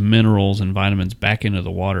 but those minerals and vitamins back into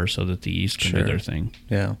the water so that the yeast can do their thing.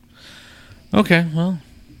 Yeah. Okay, well,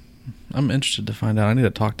 I'm interested to find out. I need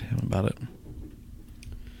to talk to him about it.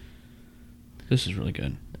 This is really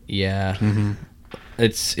good. Yeah. Mm-hmm.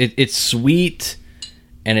 It's sweet,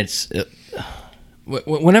 and it's...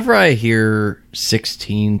 whenever I hear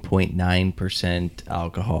 16.9%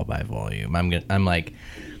 alcohol by volume, I'm like,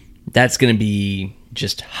 that's gonna be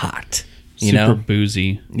just hot, Super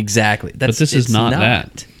boozy. Exactly. But this is not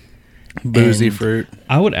that boozy fruit.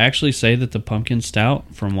 I would actually say that the pumpkin stout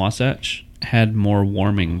from Wasatch had more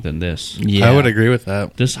warming than this. Yeah, I would agree with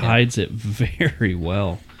that. This hides it very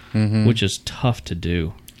well, which is tough to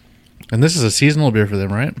do. And this is a seasonal beer for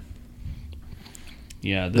them, right?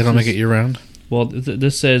 Yeah, they don't make it year round. Well,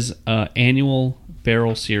 this says annual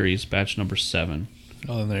barrel series, batch number 7.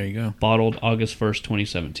 Oh, then there you go. Bottled August 1st,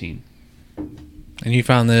 2017. And you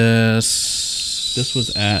found this This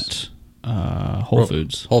was at Whole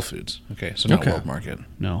Foods. Whole Foods. Okay, so not Okay. World Market.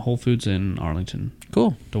 No, Whole Foods in Arlington.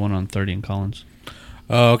 Cool. The one on 30 in Collins.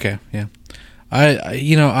 Oh, okay, yeah.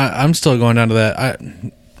 I'm still going down to that.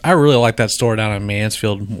 I really like that store down in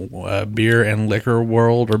Mansfield, Beer and Liquor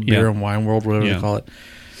World, or Beer and Wine World, whatever they call it.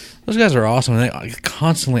 Those guys are awesome. They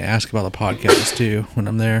constantly ask about the podcast too when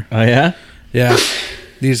I'm there. Oh yeah. Yeah,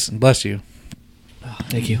 bless you.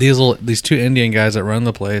 Thank you. These two Indian guys that run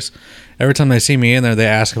the place. Every time they see me in there, they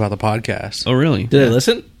ask about the podcast. Oh, really? Did they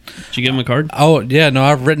listen? Did you give them a card? Oh yeah, no,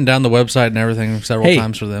 I've written down the website and everything several Hey.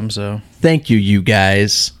 times for them. So Thank you, you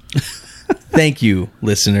guys. Thank you,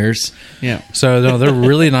 listeners. Yeah. So no, they're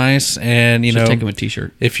really nice, and Should take them a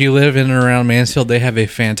T-shirt. if you live in and around Mansfield, they have a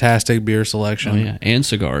fantastic beer selection. Oh, yeah. And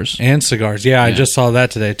cigars. And cigars. Yeah, I Yeah. just saw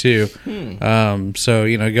that today too.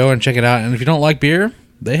 So go and check it out. And if you don't like beer,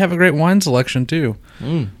 they have a great wine selection too.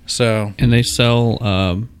 So And they sell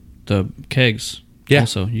the kegs. Yeah.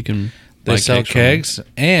 Also, you can they buy sell kegs from them. kegs,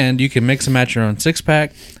 and you can mix and match your own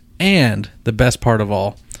 6-pack. And the best part of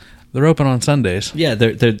all, they're open on Sundays. Yeah,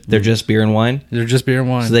 they're just beer and wine, They're just beer and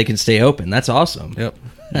wine. so they can stay open. That's awesome. Yep.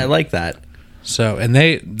 I like that. So and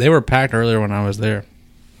they were packed earlier when I was there.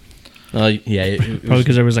 Yeah, Probably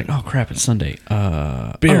because everybody's like, oh, crap, it's Sunday.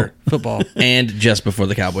 Beer, football. and just before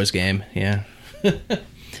the Cowboys game. Yeah.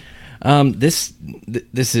 This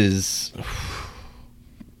is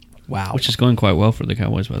wow. Which is going quite well for the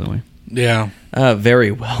Cowboys, by the way. Yeah.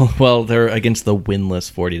 Very well. Well, they're against the winless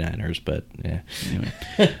 49ers, but yeah. Anyway.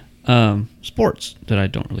 Sports that I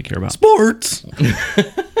don't really care about. Sports.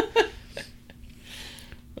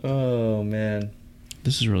 Oh man,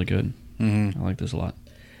 This is really good. Mm-hmm. I like this a lot.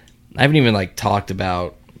 I haven't even talked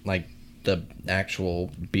about the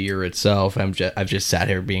actual beer itself. I've just sat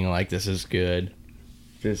here being like, this is good.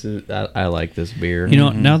 I like this beer. You know,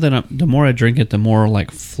 now that the more I drink it, the more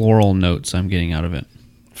floral notes I'm getting out of it.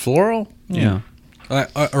 Floral? Yeah.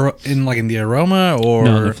 In the aroma or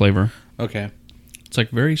No, the flavor. Okay. It's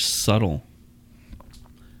very subtle.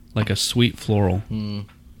 Like a sweet floral.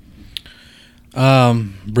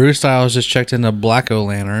 Brew Styles just checked into Black O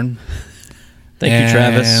Lantern. Thank you,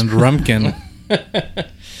 Travis. And Rumpkin.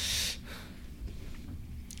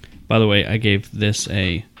 By the way, I gave this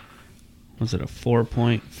a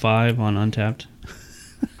 4.5 on Untapped?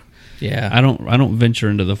 Yeah. I don't venture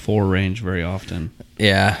into the 4 range very often.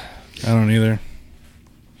 Yeah. I don't either.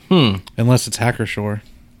 Unless it's Hacker Shore.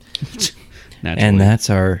 Naturally. And that's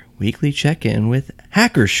our weekly check-in with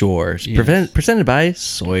Hacker Shores, Yes. presented by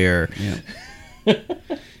Sawyer. Yeah.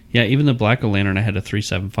 Yeah, even the Black O Lantern I had a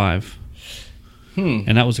 3.75.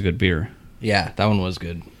 And that was a good beer. Yeah, that one was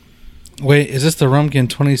good. Wait, is this the Rumpkin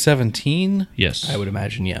 2017? Yes. I would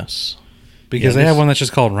imagine yes. Because they have one that's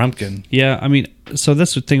just called Rumpkin. Yeah, I mean, so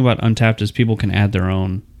that's the thing about Untapped is people can add their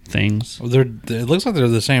own things. It looks like they're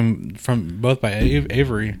the same from both by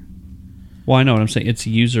Avery. Well, I know what I'm saying. It's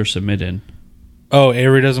user submitted. Oh,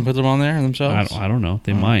 Avery doesn't put them on there themselves? I don't know.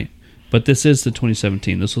 They might. But this is the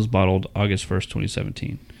 2017. This was bottled August 1st,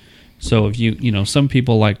 2017. So if some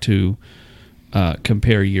people like to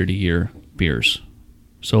compare year-to-year beers.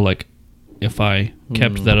 So if I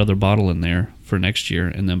kept that other bottle in there for next year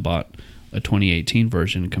and then bought a 2018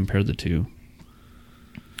 version and compared the two.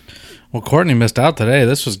 Well, Courtney missed out today.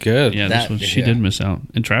 This was good. Yeah, she did miss out.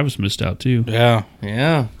 And Travis missed out too. Yeah.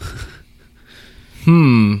 Yeah.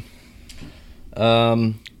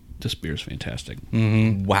 This beer's fantastic.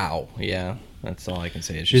 Wow. Yeah. That's all I can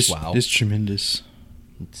say. It's just wow. It's tremendous.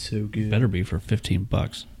 It's so good. Better be for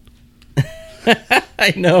 $15.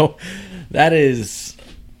 I know. That is...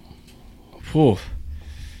 Whew.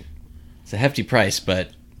 It's a hefty price,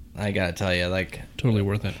 but I gotta tell you, Totally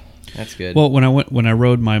worth it. that's good. Well, when I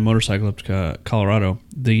rode my motorcycle up to Colorado,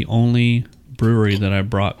 the only brewery that I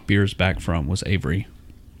brought beers back from was Avery.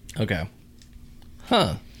 Okay.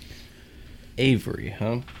 Huh. Avery,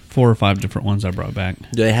 huh? 4 or 5 different ones I brought back.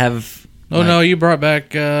 Do they have... Oh, no, you brought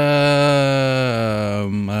back... Oh,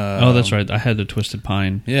 that's right. I had the Twisted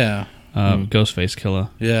Pine. Yeah. Ghostface Killer.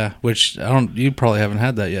 Yeah, which you probably haven't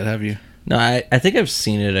had that yet, have you? No, I think I've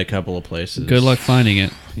seen it a couple of places. Good luck finding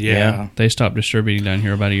it. Yeah. They stopped distributing down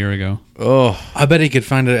here about a year ago. Oh, I bet he could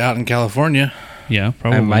find it out in California. Yeah,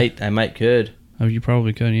 probably. I might could. Oh, you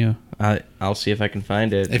probably could, yeah. I'll see if I can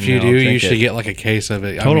find it. If you do, you should get a case of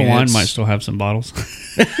it. Total Wine might still have some bottles.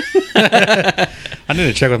 I need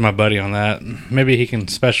to check with my buddy on that. Maybe he can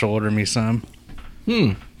special order me some.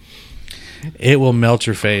 It will melt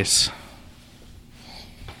your face.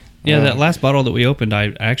 Yeah, that last bottle that we opened,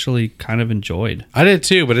 I actually kind of enjoyed. I did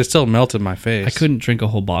too, but it still melted my face. I couldn't drink a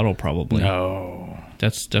whole bottle, probably. No.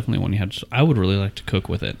 That's definitely one you had. I would really like to cook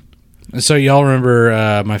with it. So y'all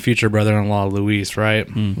remember my future brother-in-law, Luis, right?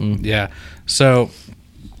 Mm-hmm. Yeah. So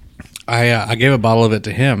I gave a bottle of it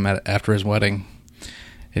to him after his wedding.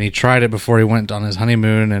 And he tried it before he went on his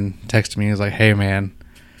honeymoon and texted me. He was like, hey, man,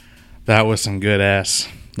 that was some good ass.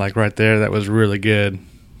 Like right there, that was really good.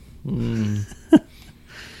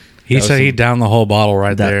 He said he downed the whole bottle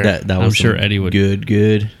right there. That was I'm sure Eddie would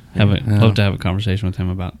good. love to have a conversation with him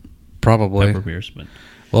about Probably. pepper beers. But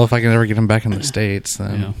Well, if I can ever get him back in the States,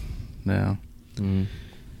 then yeah.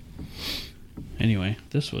 Anyway,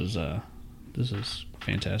 this is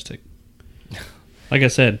fantastic. Like I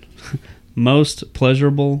said, most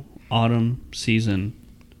pleasurable autumn season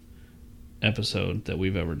episode that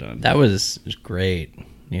we've ever done. That was great.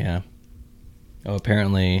 Yeah. Oh,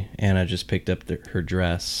 apparently Anna just picked up her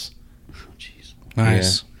dress. Oh, jeez.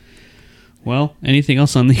 Nice. Yeah. Well, anything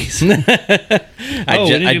else on these? I we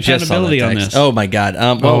didn't do poundability on this. Oh my god.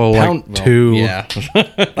 Like 2. Yeah.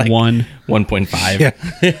 Like 1. 1.5. Yeah.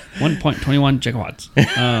 1.21 gigawatts.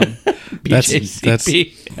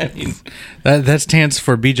 BJCP. I mean, That stands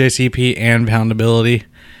for BJCP and poundability.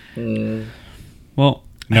 Well,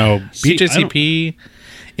 No, see, BJCP.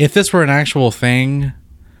 If this were an actual thing,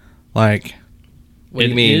 like, what do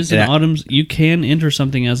you it mean? is an autumn. You can enter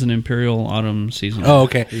something as an imperial autumn season. oh,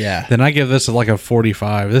 okay, Yeah. Then I give this like a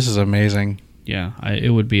 45. This is amazing. Yeah, it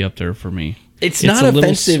would be up there for me. It's not a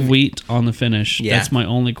offensive. little sweet on the finish. Yeah. That's my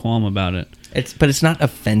only qualm about it. But it's not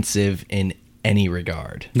offensive in any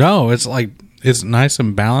regard. No, it's like it's nice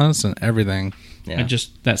and balanced and everything. Yeah. I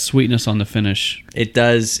just that sweetness on the finish. It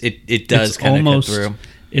does It's kind of cut almost. through.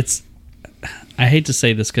 It's. I hate to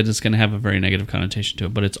say this because it's going to have a very negative connotation to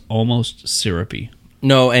it, but it's almost syrupy.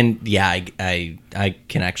 No, and yeah, I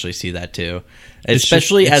can actually see that too. It's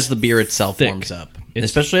Especially just- as the beer itself thick. warms up. It's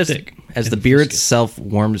Especially thick as the and beer viscous. itself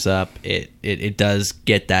warms up, it does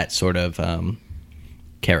get that sort of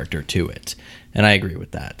character to it. And I agree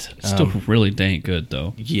with that. It's still really dang good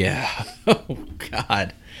though. Yeah. Oh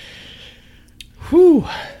God. Whew.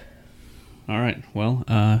 All right. Well,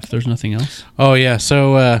 if there's nothing else, Oh yeah.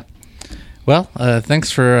 So,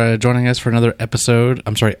 thanks for joining us for another episode.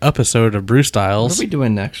 I'm sorry, episode of Brew What Styles. are we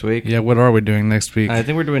doing next week? Yeah, what are we doing next week? I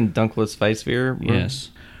think we're doing Dunkless Vice Beer. yes.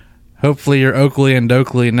 Hopefully you're Oakley and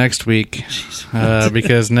Dokley next week,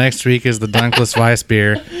 because next week is the Dunkless Weiss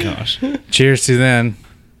beer. Gosh. Cheers to then.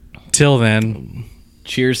 Till then.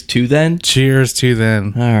 Cheers to then. Cheers to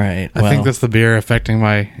then. All right. I think that's the beer affecting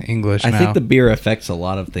my English now. I think the beer affects a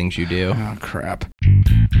lot of things you do. Oh, crap.